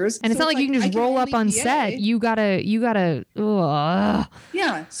for years. And it's not like you can just roll up on set. You gotta.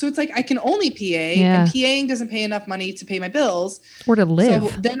 Yeah. So it's I can only PA and PAing doesn't pay enough money to pay my bills or to live.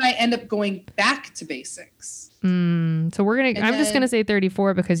 So then I end up going back to basics. So I'm just gonna say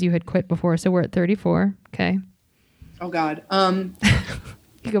 34 because you had quit before. So we're at 34. Okay. Oh God.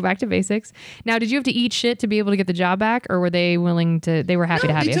 You go back to basics. Now, did you have to eat shit to be able to get the job back, or were they willing to? They were happy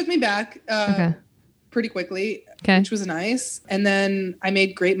to have you. They took me back. Pretty quickly, which was nice. And then I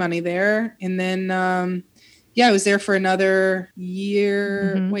made great money there. And then, I was there for another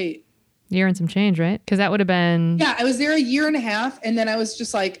year. Mm-hmm. Year and some change, right? Because that would have been... Yeah, I was there a year and a half. And then I was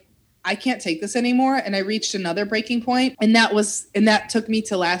just like, I can't take this anymore. And I reached another breaking point. And that took me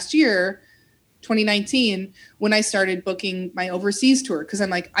to last year 2019 when I started booking my overseas tour. Cause I'm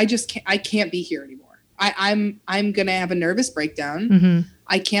like, I can't be here anymore. I'm going to have a nervous breakdown. Mm-hmm.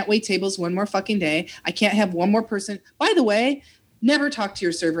 I can't wait tables one more fucking day. I can't have one more person. By the way, never talk to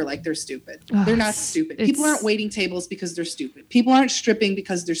your server like they're stupid. They're not stupid. People aren't waiting tables because they're stupid. People aren't stripping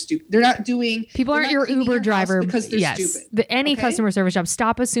because they're stupid. They're not doing. People aren't your Uber driver because they're stupid. Any customer service job,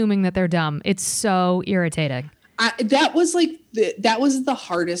 stop assuming that they're dumb. It's so irritating. That was the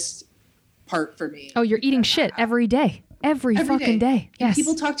hardest part for me. Oh, you're eating shit every day. Every fucking day. Yes. And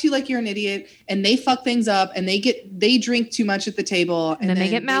people talk to you like you're an idiot, and they fuck things up, and they drink too much at the table, and then they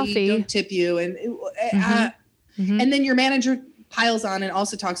get mouthy. They don't tip you, and and then your manager piles on and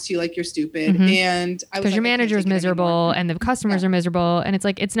also talks to you like you're stupid. And I was because your manager is miserable and the customers are miserable, and it's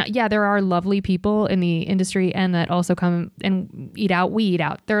like, it's not. Yeah, there are lovely people in the industry and that also come and eat out. We eat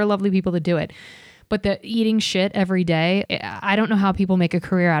out. There are lovely people that do it. But the eating shit every day, I don't know how people make a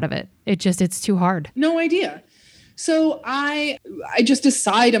career out of it. It's too hard. No idea. So I just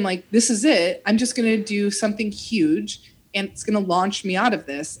decide, I'm like, this is it. I'm just going to do something huge and it's going to launch me out of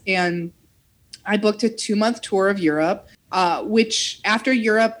this. And I booked a 2-month tour of Europe, which after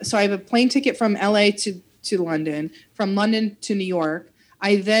Europe, so I have a plane ticket from LA to London, from London to New York.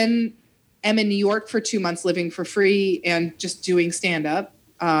 I then am in New York for 2 months living for free and just doing stand-up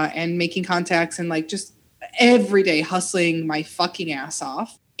and making contacts and like just every day hustling my fucking ass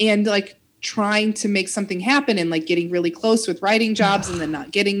off. And like trying to make something happen and like getting really close with writing jobs and then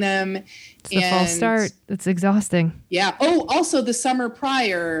not getting them. It's the false start. It's exhausting. Yeah. Oh, also the summer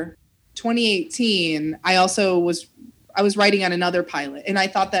prior, 2018, I was writing on another pilot and I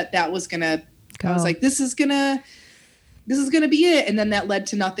thought that was gonna, I was like, this is gonna be it. And then that led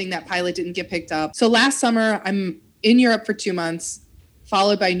to nothing. That pilot didn't get picked up. So last summer I'm in Europe for 2 months,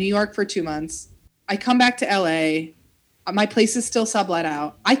 followed by New York for 2 months. I come back to LA. My place is still sublet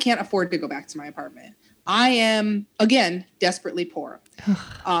out. I can't afford to go back to my apartment. I am, again, desperately poor.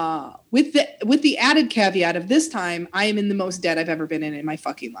 With the added caveat of this time, I am in the most debt I've ever been in my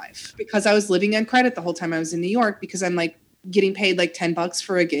fucking life. Because I was living on credit the whole time I was in New York because I'm like getting paid like $10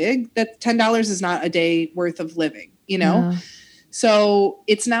 for a gig. That $10 is not a day worth of living, you know? Yeah. So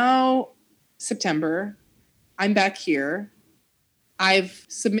it's now September. I'm back here. I've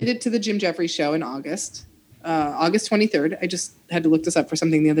submitted to the Jim Jeffries show in August 23rd. I just had to look this up for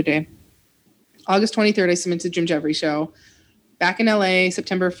something the other day. August 23rd, I submitted to Jim Jeffries show. Back in LA,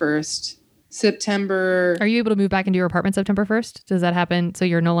 September 1st. Are you able to move back into your apartment September 1st? Does that happen? So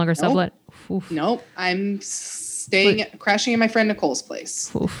you're no longer sublet? Oof. Nope. I'm crashing in my friend Nicole's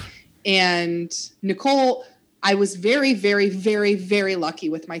place. Oof. And Nicole, I was very, very, very, very lucky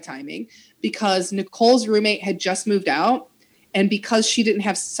with my timing because Nicole's roommate had just moved out. And because she didn't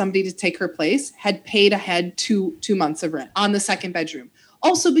have somebody to take her place, had paid ahead 2 months of rent on the second bedroom.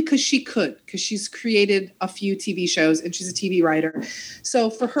 Also because she's created a few TV shows and she's a TV writer. So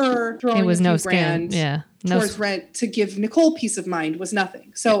for her, throwing towards rent to give Nicole peace of mind was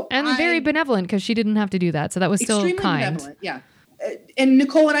nothing. Very benevolent because she didn't have to do that. So that was still kind. Benevolent, yeah. And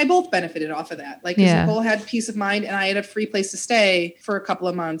Nicole and I both benefited off of that. Like, Nicole had peace of mind and I had a free place to stay for a couple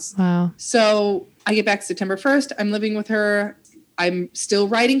of months. Wow. So I get back September 1st. I'm living with her. I'm still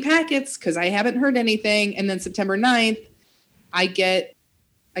writing packets because I haven't heard anything. And then September 9th, I get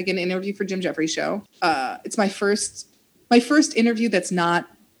an interview for Jim Jeffries show. It's my first interview that's not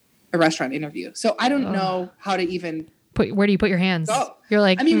a restaurant interview. So I don't know how to even where do you put your hands? Go. You're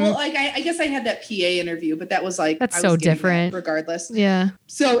like, I mean, well, like I guess I had that PA interview, but that was like, that's so different regardless. Yeah.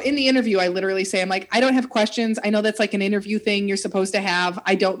 So in the interview, I literally say, I'm like, I don't have questions. I know that's like an interview thing you're supposed to have.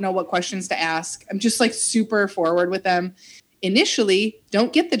 I don't know what questions to ask. I'm just like super forward with them. Initially,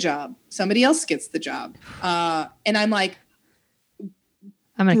 don't get the job. Somebody else gets the job. And I'm like,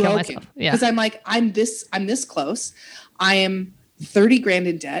 I'm going to kill myself. Yeah. Because I'm like, I'm this close. I am 30 grand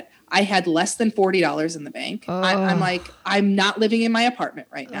in debt. I had less than $40 in the bank. I'm like, I'm not living in my apartment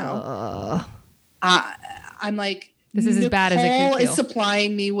right now. I'm like, this is as bad as it could feel. Is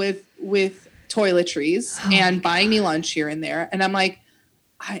supplying me with toiletries and buying me lunch here and there. And I'm like,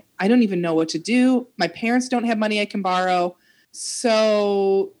 I don't even know what to do. My parents don't have money I can borrow.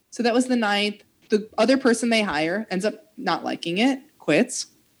 So that was the 9th. The other person they hire ends up not liking it, quits.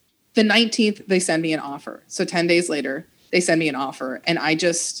 The 19th, they send me an offer. So 10 days later, they send me an offer. And I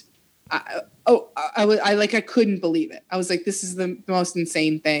couldn't believe it. I was like, this is the most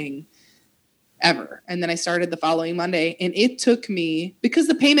insane thing ever. And then I started the following Monday, and it took me, because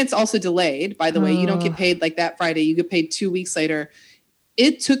the payment's also delayed, by the way, you don't get paid like that Friday, you get paid 2 weeks later.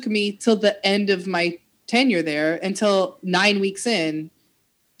 It took me till the end of my tenure there, until 9 weeks in,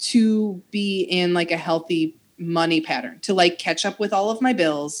 to be in like a healthy money pattern to like catch up with all of my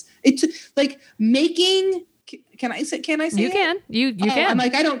bills. It's like making. Can I say? Can I say? You it? can. You can. I'm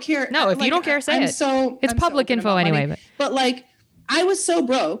like, I don't care. No, if like, you don't care, say it. It's public info anyway. But like, I was so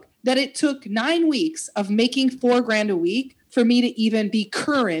broke that it took 9 weeks of making $4,000 a week for me to even be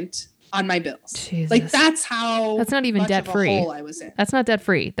current on my bills. Jesus. Like that's not even debt free. I was in. That's not debt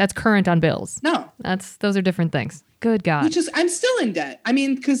free. That's current on bills. No, those are different things. Good God. Which is, I'm still in debt. I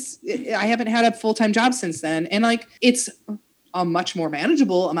mean, because I haven't had a full-time job since then, and like it's a much more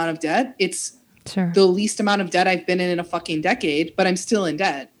manageable amount of debt. It's the least amount of debt I've been in a fucking decade, but I'm still in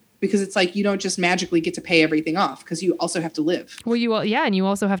debt. Because it's like you don't just magically get to pay everything off because you also have to live. Well, and you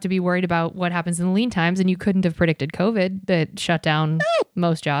also have to be worried about what happens in the lean times, and you couldn't have predicted COVID that shut down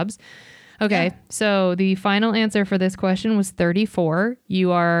most jobs. Okay, yeah. So the final answer for this question was 34.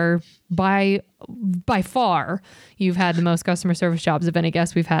 You are by far, you've had the most customer service jobs of any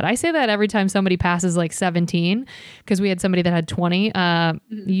guest we've had. I say that every time somebody passes like 17, because we had somebody that had 20.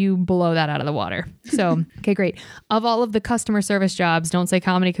 You blow that out of the water. So, okay, great. Of all of the customer service jobs, don't say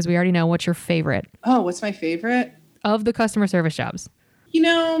comedy because we already know. What's your favorite? Oh, what's my favorite? Of the customer service jobs.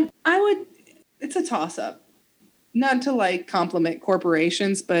 It's a toss-up. Not to like compliment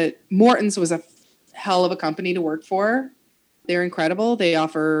corporations, but Morton's was a hell of a company to work for. They're incredible. They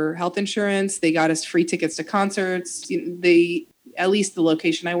offer health insurance. They got us free tickets to concerts. At least the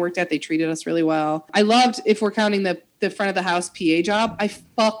location I worked at, they treated us really well. I loved, if we're counting the front of the house PA job, I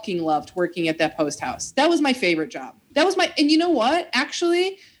fucking loved working at that post house. That was my favorite job. And you know what?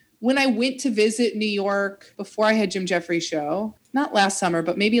 Actually, when I went to visit New York before I had Jim Jeffries' show, not last summer,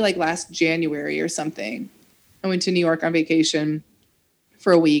 but maybe like last January or something, I went to New York on vacation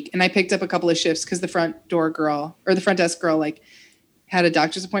for a week, and I picked up a couple of shifts because the front desk girl like had a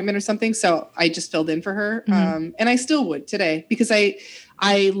doctor's appointment or something. So I just filled in for her. And I still would today because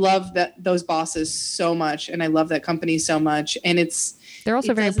I love those bosses so much, and I love that company so much. And they're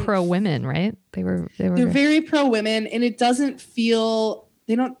also very pro women, right? They're very pro women, and it doesn't feel,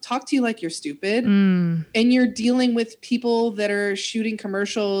 they don't talk to you like you're stupid. And you're dealing with people that are shooting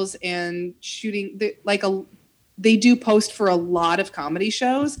commercials and they do post for a lot of comedy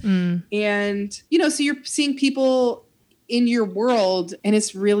shows. And, so you're seeing people in your world, and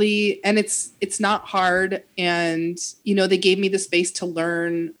it's really, and it's not hard. And, they gave me the space to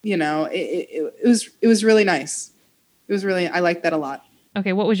learn, it was really nice. I liked that a lot.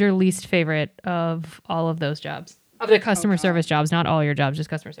 Okay. What was your least favorite of all of those jobs? Of the customer service jobs, not all your jobs, just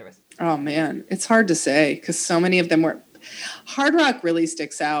customer service. Oh man, it's hard to say because so many of them were. Hard Rock really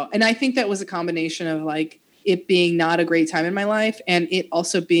sticks out. And I think that was a combination of like it being not a great time in my life and it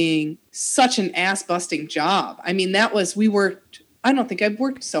also being such an ass busting job. I mean, I don't think I've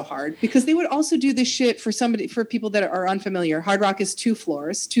worked so hard because they would also do this shit for people that are unfamiliar. Hard Rock is 2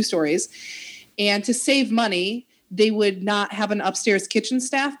 stories. And to save money, they would not have an upstairs kitchen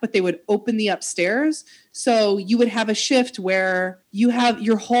staff, but they would open the upstairs. So you would have a shift where you have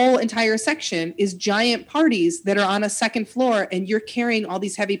your whole entire section is giant parties that are on a second floor, and you're carrying all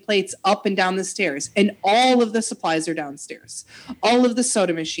these heavy plates up and down the stairs, and all of the supplies are downstairs. All of the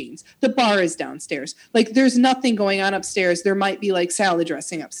soda machines, the bar is downstairs. Like there's nothing going on upstairs. There might be like salad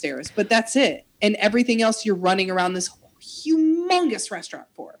dressing upstairs, but that's it. And everything else you're running around this humongous restaurant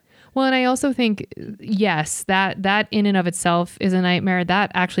for. Well, and I also think, yes, that in and of itself is a nightmare.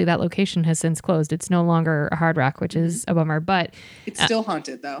 That location has since closed. It's no longer a Hard Rock, which is a bummer, but it's still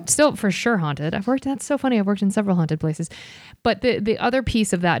haunted though. Still for sure haunted. That's so funny. I've worked in several haunted places, but the other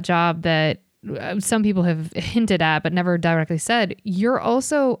piece of that job that some people have hinted at, but never directly said, you're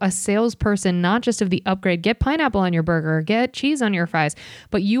also a salesperson, not just of the upgrade, get pineapple on your burger, get cheese on your fries,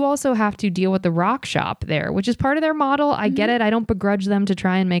 but you also have to deal with the rock shop there, which is part of their model. I get it. I don't begrudge them to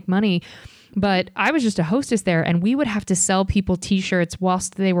try and make money, but I was just a hostess there and we would have to sell people t-shirts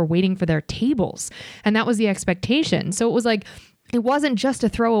whilst they were waiting for their tables. And that was the expectation. So it was like, it wasn't just a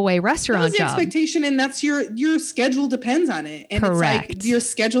throwaway restaurant job. Expectation, and that's your schedule depends on it. And correct. It's like your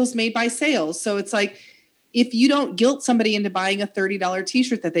schedule's made by sales. So it's like if you don't guilt somebody into buying a $30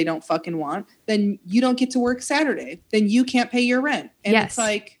 t-shirt that they don't fucking want, then you don't get to work Saturday. Then you can't pay your rent. And yes. It's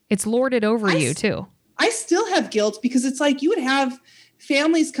like it's lorded over you too. I still have guilt because it's like you would have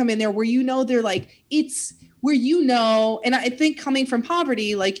families come in there where they're like and I think coming from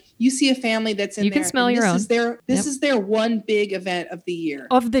poverty, like you see a family that's in there. You can smell your own. This is their one big event of the year.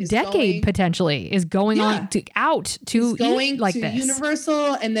 Of the decade, potentially, is going on to eat like this.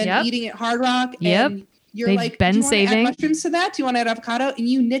 Universal and then eating at Hard Rock. Yep. And you're They've like, been do you want to saving add mushrooms to that? Do you want to add avocado? And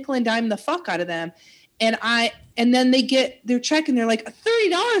you nickel and dime the fuck out of them. And then they get their check and they're like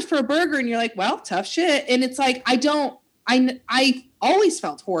 $30 for a burger. And you're like, well, tough shit. And it's like, I always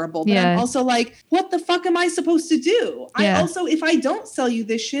felt horrible. But I'm also like, what the fuck am I supposed to do? I also, if I don't sell you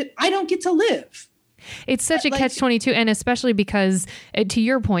this shit, I don't get to live. It's such a catch-22, and especially because, to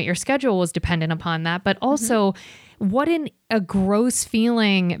your point, your schedule was dependent upon that, but also what a gross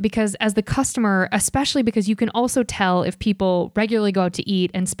feeling, because as the customer, especially because you can also tell if people regularly go out to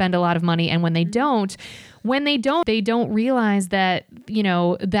eat and spend a lot of money, and when they don't, they don't realize that, you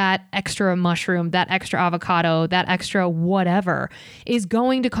know, that extra mushroom, that extra avocado, that extra whatever is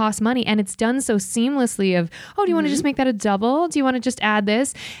going to cost money. And it's done so seamlessly of, oh, do you want to just make that a double? Do you want to just add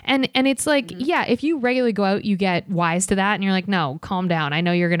this? And it's like, yeah, if you regularly go out, you get wise to that. And you're like, no, calm down. I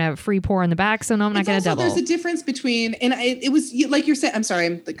know you're going to free pour in the back. So no, I'm not going to double. There's a difference between, and it was like you're saying, I'm sorry,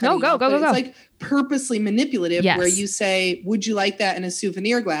 I'm go. It's like purposely manipulative where you say, would you like that in a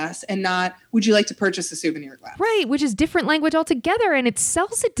souvenir glass, and not, would you like to purchase a souvenir glass? Right. Which is different language altogether, and it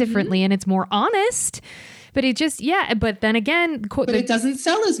sells it differently and it's more honest, but it just, but then again, but it doesn't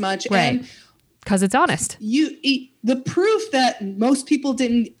sell as much. Right. Because it's honest. The proof that most people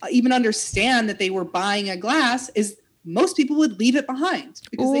didn't even understand that they were buying a glass is most people would leave it behind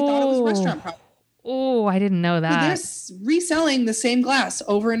because they thought it was restaurant property. Oh, I didn't know that. So they're reselling the same glass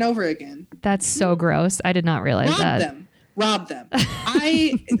over and over again. That's so gross. I did not realize that. Rob them.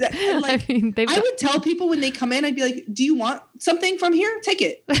 I would tell people when they come in, I'd be like, do you want something from here? Take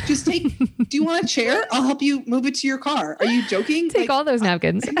it. Just take, do you want a chair? I'll help you move it to your car. Are you joking? Take all those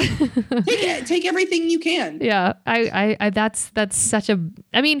napkins. Take everything you can. Yeah. That's such a,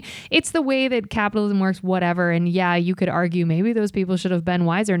 I mean, it's the way that capitalism works, whatever. And yeah, you could argue maybe those people should have been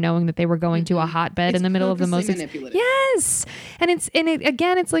wiser, knowing that they were going to a hotbed in the middle of the most manipulative. Yes. And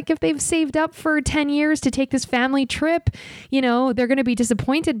it's like if they've saved up for 10 years to take this family trip, you know, they're going to be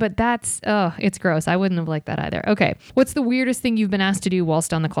disappointed, but it's gross. I wouldn't have liked that either. Okay. What's the weirdest thing you've been asked to do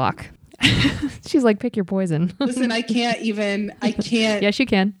whilst on the clock? She's like, pick your poison. Listen, I can't. Yes, you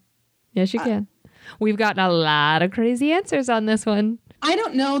can. Yes, you can. We've gotten a lot of crazy answers on this one. I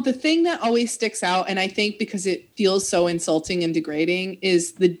don't know. The thing that always sticks out, and I think because it feels so insulting and degrading,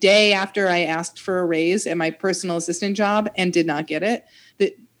 is the day after I asked for a raise at my personal assistant job and did not get it.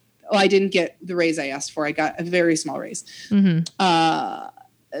 I didn't get the raise I asked for. I got a very small raise.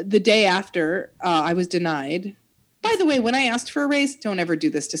 The day after, I was denied. By the way, when I asked for a raise, don't ever do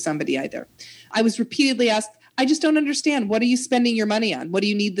this to somebody either. I was repeatedly asked, I just don't understand. What are you spending your money on? What do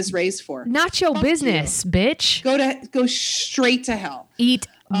you need this raise for? Not your business, bitch. Go straight to hell. Eat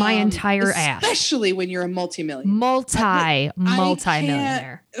my entire ass. Especially when you're a multimillionaire.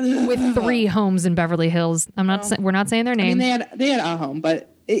 Multi-millionaire. With 3 homes in Beverly Hills. We're not saying their name. I mean, they had a home, but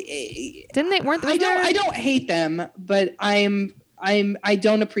didn't they? I don't hate them, but I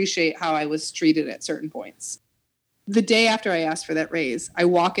don't appreciate how I was treated at certain points. The day after I asked for that raise, I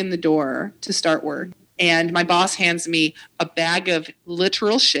walk in the door to start work, and my boss hands me a bag of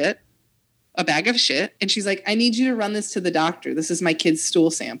literal shit, and she's like, I need you to run this to the doctor. This is my kid's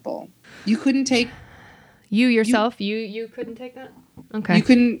stool sample. You couldn't take... You yourself? You couldn't take that? Okay. You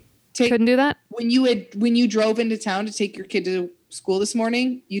couldn't do that? When you drove into town to take your kid to school this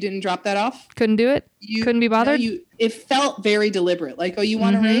morning, you didn't drop that off? Couldn't do it? Couldn't be bothered? It felt very deliberate. Like, oh, you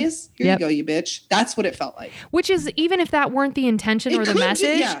want a raise? Here you go, you bitch. That's what it felt like. Which is, even if that weren't the intention or the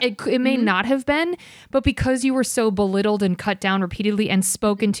message, it may not have been, but because you were so belittled and cut down repeatedly and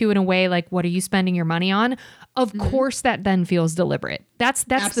spoken to in a way like, what are you spending your money on? Of course that then feels deliberate. That's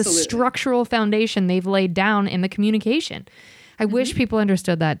the structural foundation they've laid down in the communication. I wish people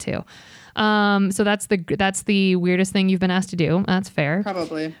understood that too. So that's the weirdest thing you've been asked to do. That's fair.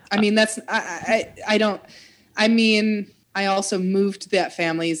 Probably. I mean, I also moved that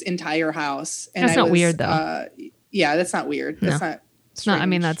family's entire house. And that's not weird though. Yeah, that's not weird. That's not. It's not. I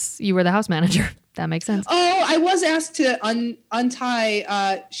mean, you were the house manager. That makes sense. Oh, I was asked to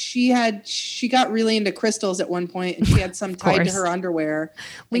untie. She got really into crystals at one point, and she had some tied to her underwear.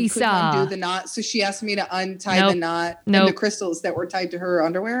 Lisa, couldn't undo the knot, so she asked me to untie the knot and the crystals that were tied to her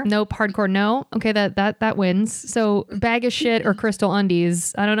underwear. Nope, hardcore. No. Okay, that wins. So bag of shit or crystal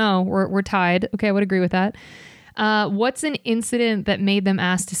undies. I don't know. We're tied. Okay, I would agree with that. What's an incident that made them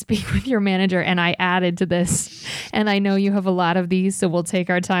ask to speak with your manager? And I added to this, and I know you have a lot of these, so we'll take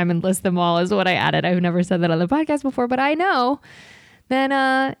our time and list them all is what I added. I've never said that on the podcast before, but I know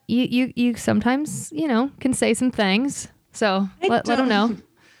then you sometimes, can say some things. So let them know.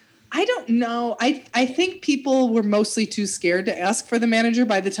 I don't know. I think people were mostly too scared to ask for the manager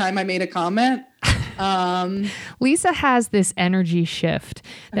by the time I made a comment. Lisa has this energy shift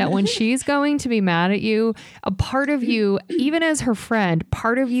that when she's going to be mad at you, a part of you, even as her friend,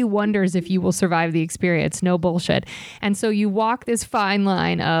 part of you wonders if you will survive the experience. No bullshit. And so you walk this fine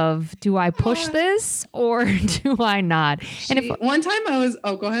line of, do I push this or do I not? One time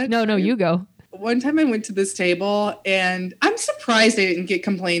go ahead. No, you go. One time I went to this table and I'm surprised I didn't get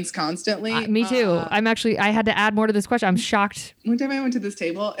complaints constantly. Me too. I had to add more to this question. I'm shocked. One time I went to this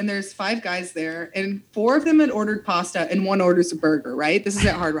table and there's 5 guys there and 4 of them had ordered pasta and 1 orders a burger, right? This is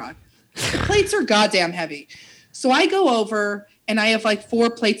at Hard Rock. The plates are goddamn heavy. So I go over and I have like 4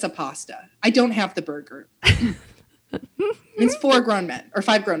 plates of pasta. I don't have the burger. It's 4 grown men or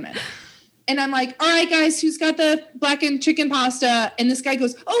 5 grown men. And I'm like, all right, guys, who's got the blackened chicken pasta? And this guy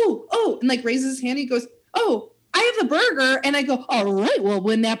goes, oh, and like raises his hand. He goes, oh, I have the burger. And I go, all right, well,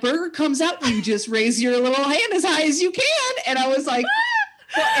 when that burger comes out, you just raise your little hand as high as you can. And I was like,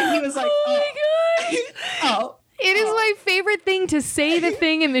 and he was like, oh my God. Oh. It is my favorite thing to say the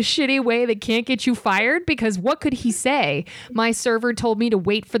thing in the shitty way that can't get you fired, because what could he say? My server told me to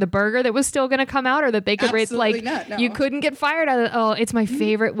wait for the burger that was still going to come out, or that they could raise, like, not, no. You couldn't get fired out of it. Oh, it's my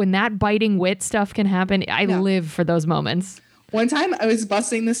favorite when that biting wit stuff can happen. I live for those moments. One time I was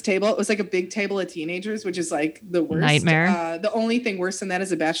busting this table. It was like a big table of teenagers, which is like the worst. Nightmare. The only thing worse than that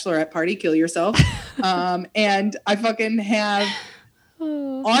is a bachelorette party. Kill yourself. And I fucking have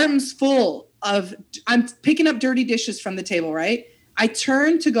arms full of, I'm picking up dirty dishes from the table, right? I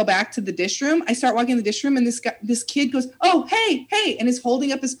turn to go back to the dish room. I start walking in the dish room and this kid goes, oh, hey, and is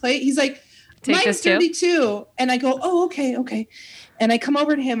holding up his plate. He's like, mine's dirty too. And I go, oh, okay. And I come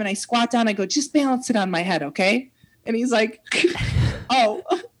over to him and I squat down. I go, just balance it on my head, okay? And he's like, oh,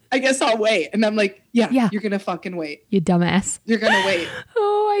 I guess I'll wait. And I'm like, yeah, you're going to fucking wait. You dumbass. You're going to wait.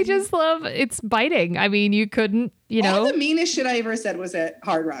 Oh, I just love, it's biting. I mean, you couldn't, All the meanest shit I ever said was at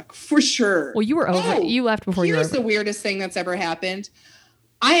Hard Rock, for sure. Well, you were over. You left before you were over. Here's the weirdest thing that's ever happened.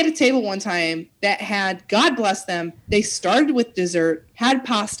 I had a table one time that had, God bless them, they started with dessert, had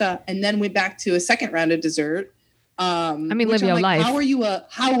pasta, and then went back to a second round of dessert. Live your life. How are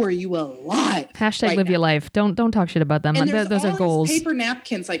you alive? Hashtag right live now? your life. Don't talk shit about them. And Those are goals. Paper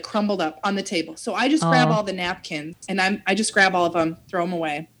napkins like crumbled up on the table. So I just grab all the napkins and I just grab all of them, throw them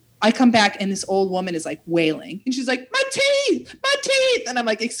away. I come back and this old woman is like wailing and she's like, my teeth. And I'm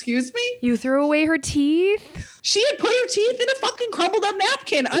like, excuse me? You threw away her teeth? She had put her teeth in a fucking crumbled up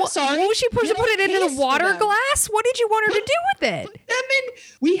napkin. I'm sorry. Was she supposed to put it into the water glass? What did you want her to do with it? Put them in.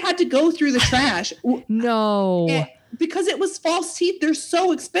 We had to go through the trash. No. Because it was false teeth. They're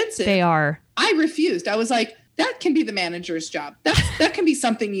so expensive. They are. I refused. I was like, that can be the manager's job. That can be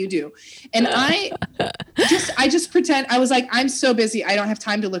something you do. And I just pretend. I was like, I'm so busy. I don't have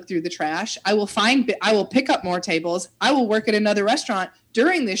time to look through the trash. I will pick up more tables. I will work at another restaurant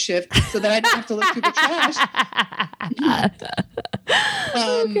during this shift so that I don't have to look through the trash.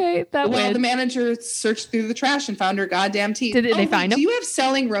 Okay, the manager searched through the trash and found her goddamn teeth. Did they find them? Do you have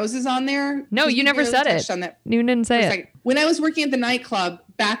Selling Roses on there? No, you never said it. You didn't say it. When I was working at the nightclub,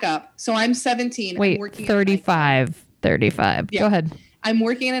 back up. So I'm 17. Wait, I'm working 35. Yeah. Go ahead. I'm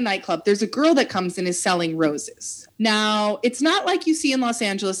working in a nightclub. There's a girl that comes and is selling roses. Now, it's not like you see in Los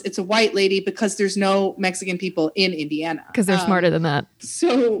Angeles. It's a white lady because there's no Mexican people in Indiana. Because they're smarter than that.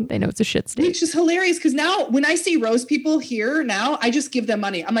 So they know it's a shit state. Which is hilarious because now when I see rose people here now, I just give them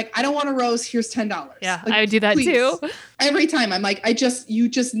money. I'm like, I don't want a rose. Here's $10. Yeah, like, I would do that too. Every time I'm like,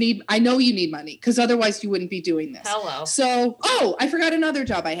 I know you need money because otherwise you wouldn't be doing this. Hello. So, I forgot another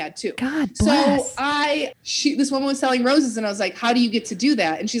job I had too. God bless. So this woman was selling roses and I was like, how do you get to do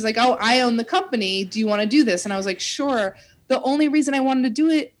that? And she's like, oh, I own the company. Do you want to do this? And I was like, sure. The only reason I wanted to do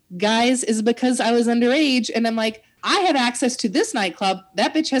it, guys, is because I was underage. And I'm like, I have access to this nightclub.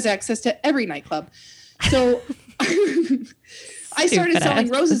 That bitch has access to every nightclub. So I started selling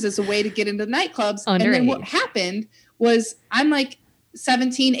roses as a way to get into nightclubs. Underage. And then what happened was I'm like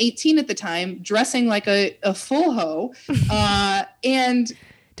 17, 18 at the time, dressing like a full hoe. And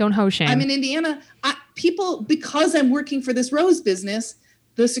don't hoe shame. I'm in Indiana. People, because I'm working for this rose business,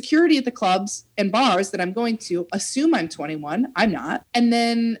 the security at the clubs and bars that I'm going to assume I'm 21. I'm not. And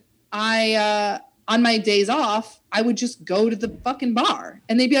then on my days off, I would just go to the fucking bar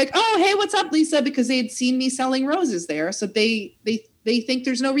and they'd be like, oh, hey, what's up, Lisa? Because they had seen me selling roses there. So they think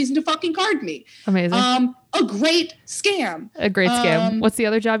there's no reason to fucking card me. Amazing. A great scam. A great scam. What's the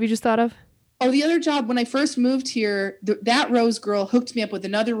other job you just thought of? Oh, the other job, when I first moved here, that rose girl hooked me up with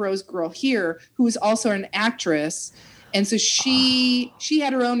another rose girl here who was also an actress. And so she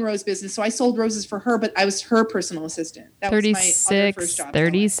had her own rose business. So I sold roses for her, but I was her personal assistant. That 36, was my other first job.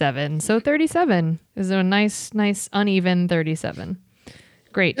 37. So 37 is a nice, uneven 37.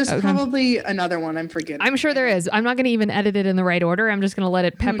 Great. There's probably another one I'm forgetting. I'm sure there is. I'm not going to even edit it in the right order. I'm just going to let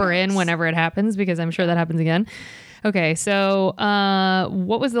it pepper in whenever it happens because I'm sure that happens again. Okay, so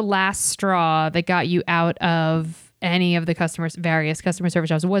what was the last straw that got you out of any of the various customer service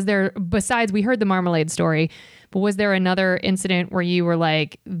jobs? Was there, besides, we heard the marmalade story, but was there another incident where you were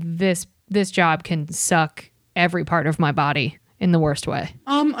like, this job can suck every part of my body in the worst way?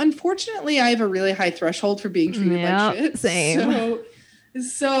 Unfortunately, I have a really high threshold for being treated like shit. Same.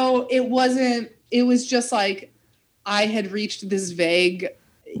 So it was just like I had reached this vague,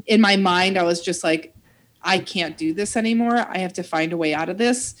 in my mind, I was just like, I can't do this anymore. I have to find a way out of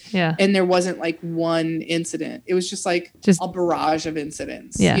this. Yeah. And there wasn't like one incident. It was just like a barrage of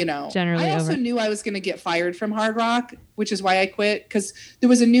incidents, Generally I also knew I was going to get fired from Hard Rock, which is why I quit, because there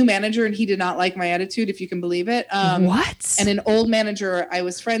was a new manager and he did not like my attitude, if you can believe it. What? And an old manager I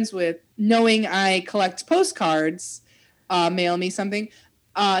was friends with, knowing I collect postcards, mail me something,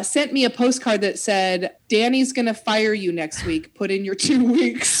 sent me a postcard that said, Danny's going to fire you next week. Put in your 2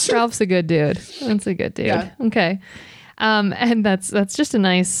 weeks. Ralph's a good dude. That's a good dude. Yeah. Okay. And that's just a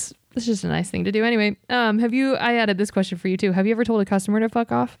nice thing to do. Anyway, I added this question for you too. Have you ever told a customer to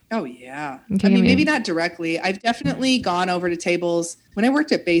fuck off? Oh yeah. Okay, I mean, maybe not directly. I've definitely gone over to tables. When I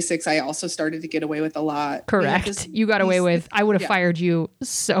worked at Basics, I also started to get away with a lot. Correct. You got away with, I would have fired you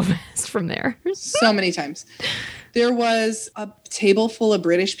so fast from there. So many times. There was a table full of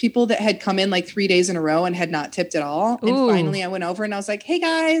British people that had come in like 3 days in a row and had not tipped at all. And finally I went over and I was like, hey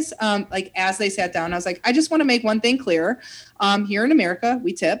guys, like as they sat down, I was like, I just want to make one thing clear. Here in America,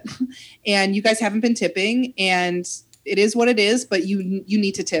 we tip and you guys haven't been tipping and it is what it is, but you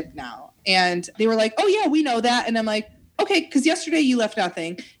need to tip now. And they were like, oh yeah, we know that. And I'm like, okay, because yesterday you left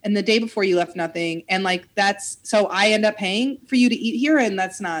nothing and the day before you left nothing. And like, so I end up paying for you to eat here and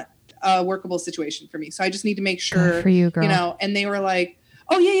that's not a workable situation for me. So I just need to make sure, good for you, girl. And they were like,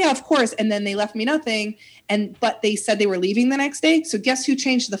 oh yeah, of course. And then they left me nothing. But they said they were leaving the next day. So guess who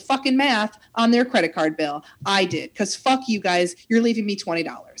changed the fucking math on their credit card bill? I did. Cause fuck you guys. You're leaving me $20.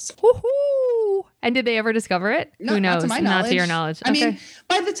 Woohoo! And did they ever discover it? Who knows? Not to my knowledge. Not to your knowledge. I mean,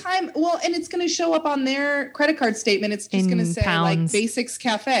 by the time, and it's going to show up on their credit card statement. It's just going to say pounds. like Basics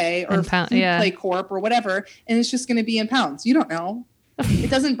Cafe or Food Play Corp or whatever. And it's just going to be in pounds. You don't know.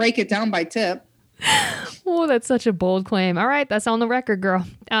 It doesn't break it down by tip. Oh, that's such a bold claim. All right, that's on the record, girl.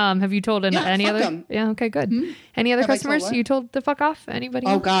 Have you told any other? Them. Yeah, okay, good. Mm-hmm. Any other customers you told to fuck off? Anybody?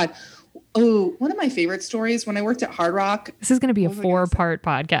 Oh God. Oh, one of my favorite stories when I worked at Hard Rock. This is going to be a 4-part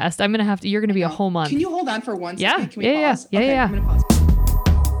podcast. I'm going to you're going to be a whole month. Can you hold on for 1 second? Yeah. Can we pause? Yeah. Okay, yeah. I'm going to pause.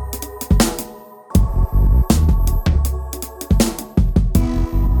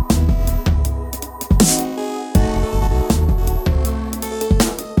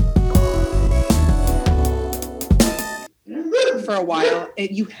 For a while,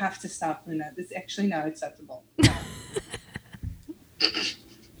 you have to stop doing that. It's actually not acceptable.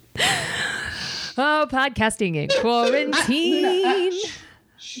 Oh, podcasting in quarantine.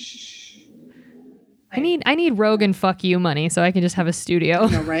 I need Rogan fuck you money so I can just have a studio.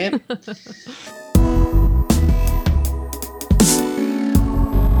 I know, right?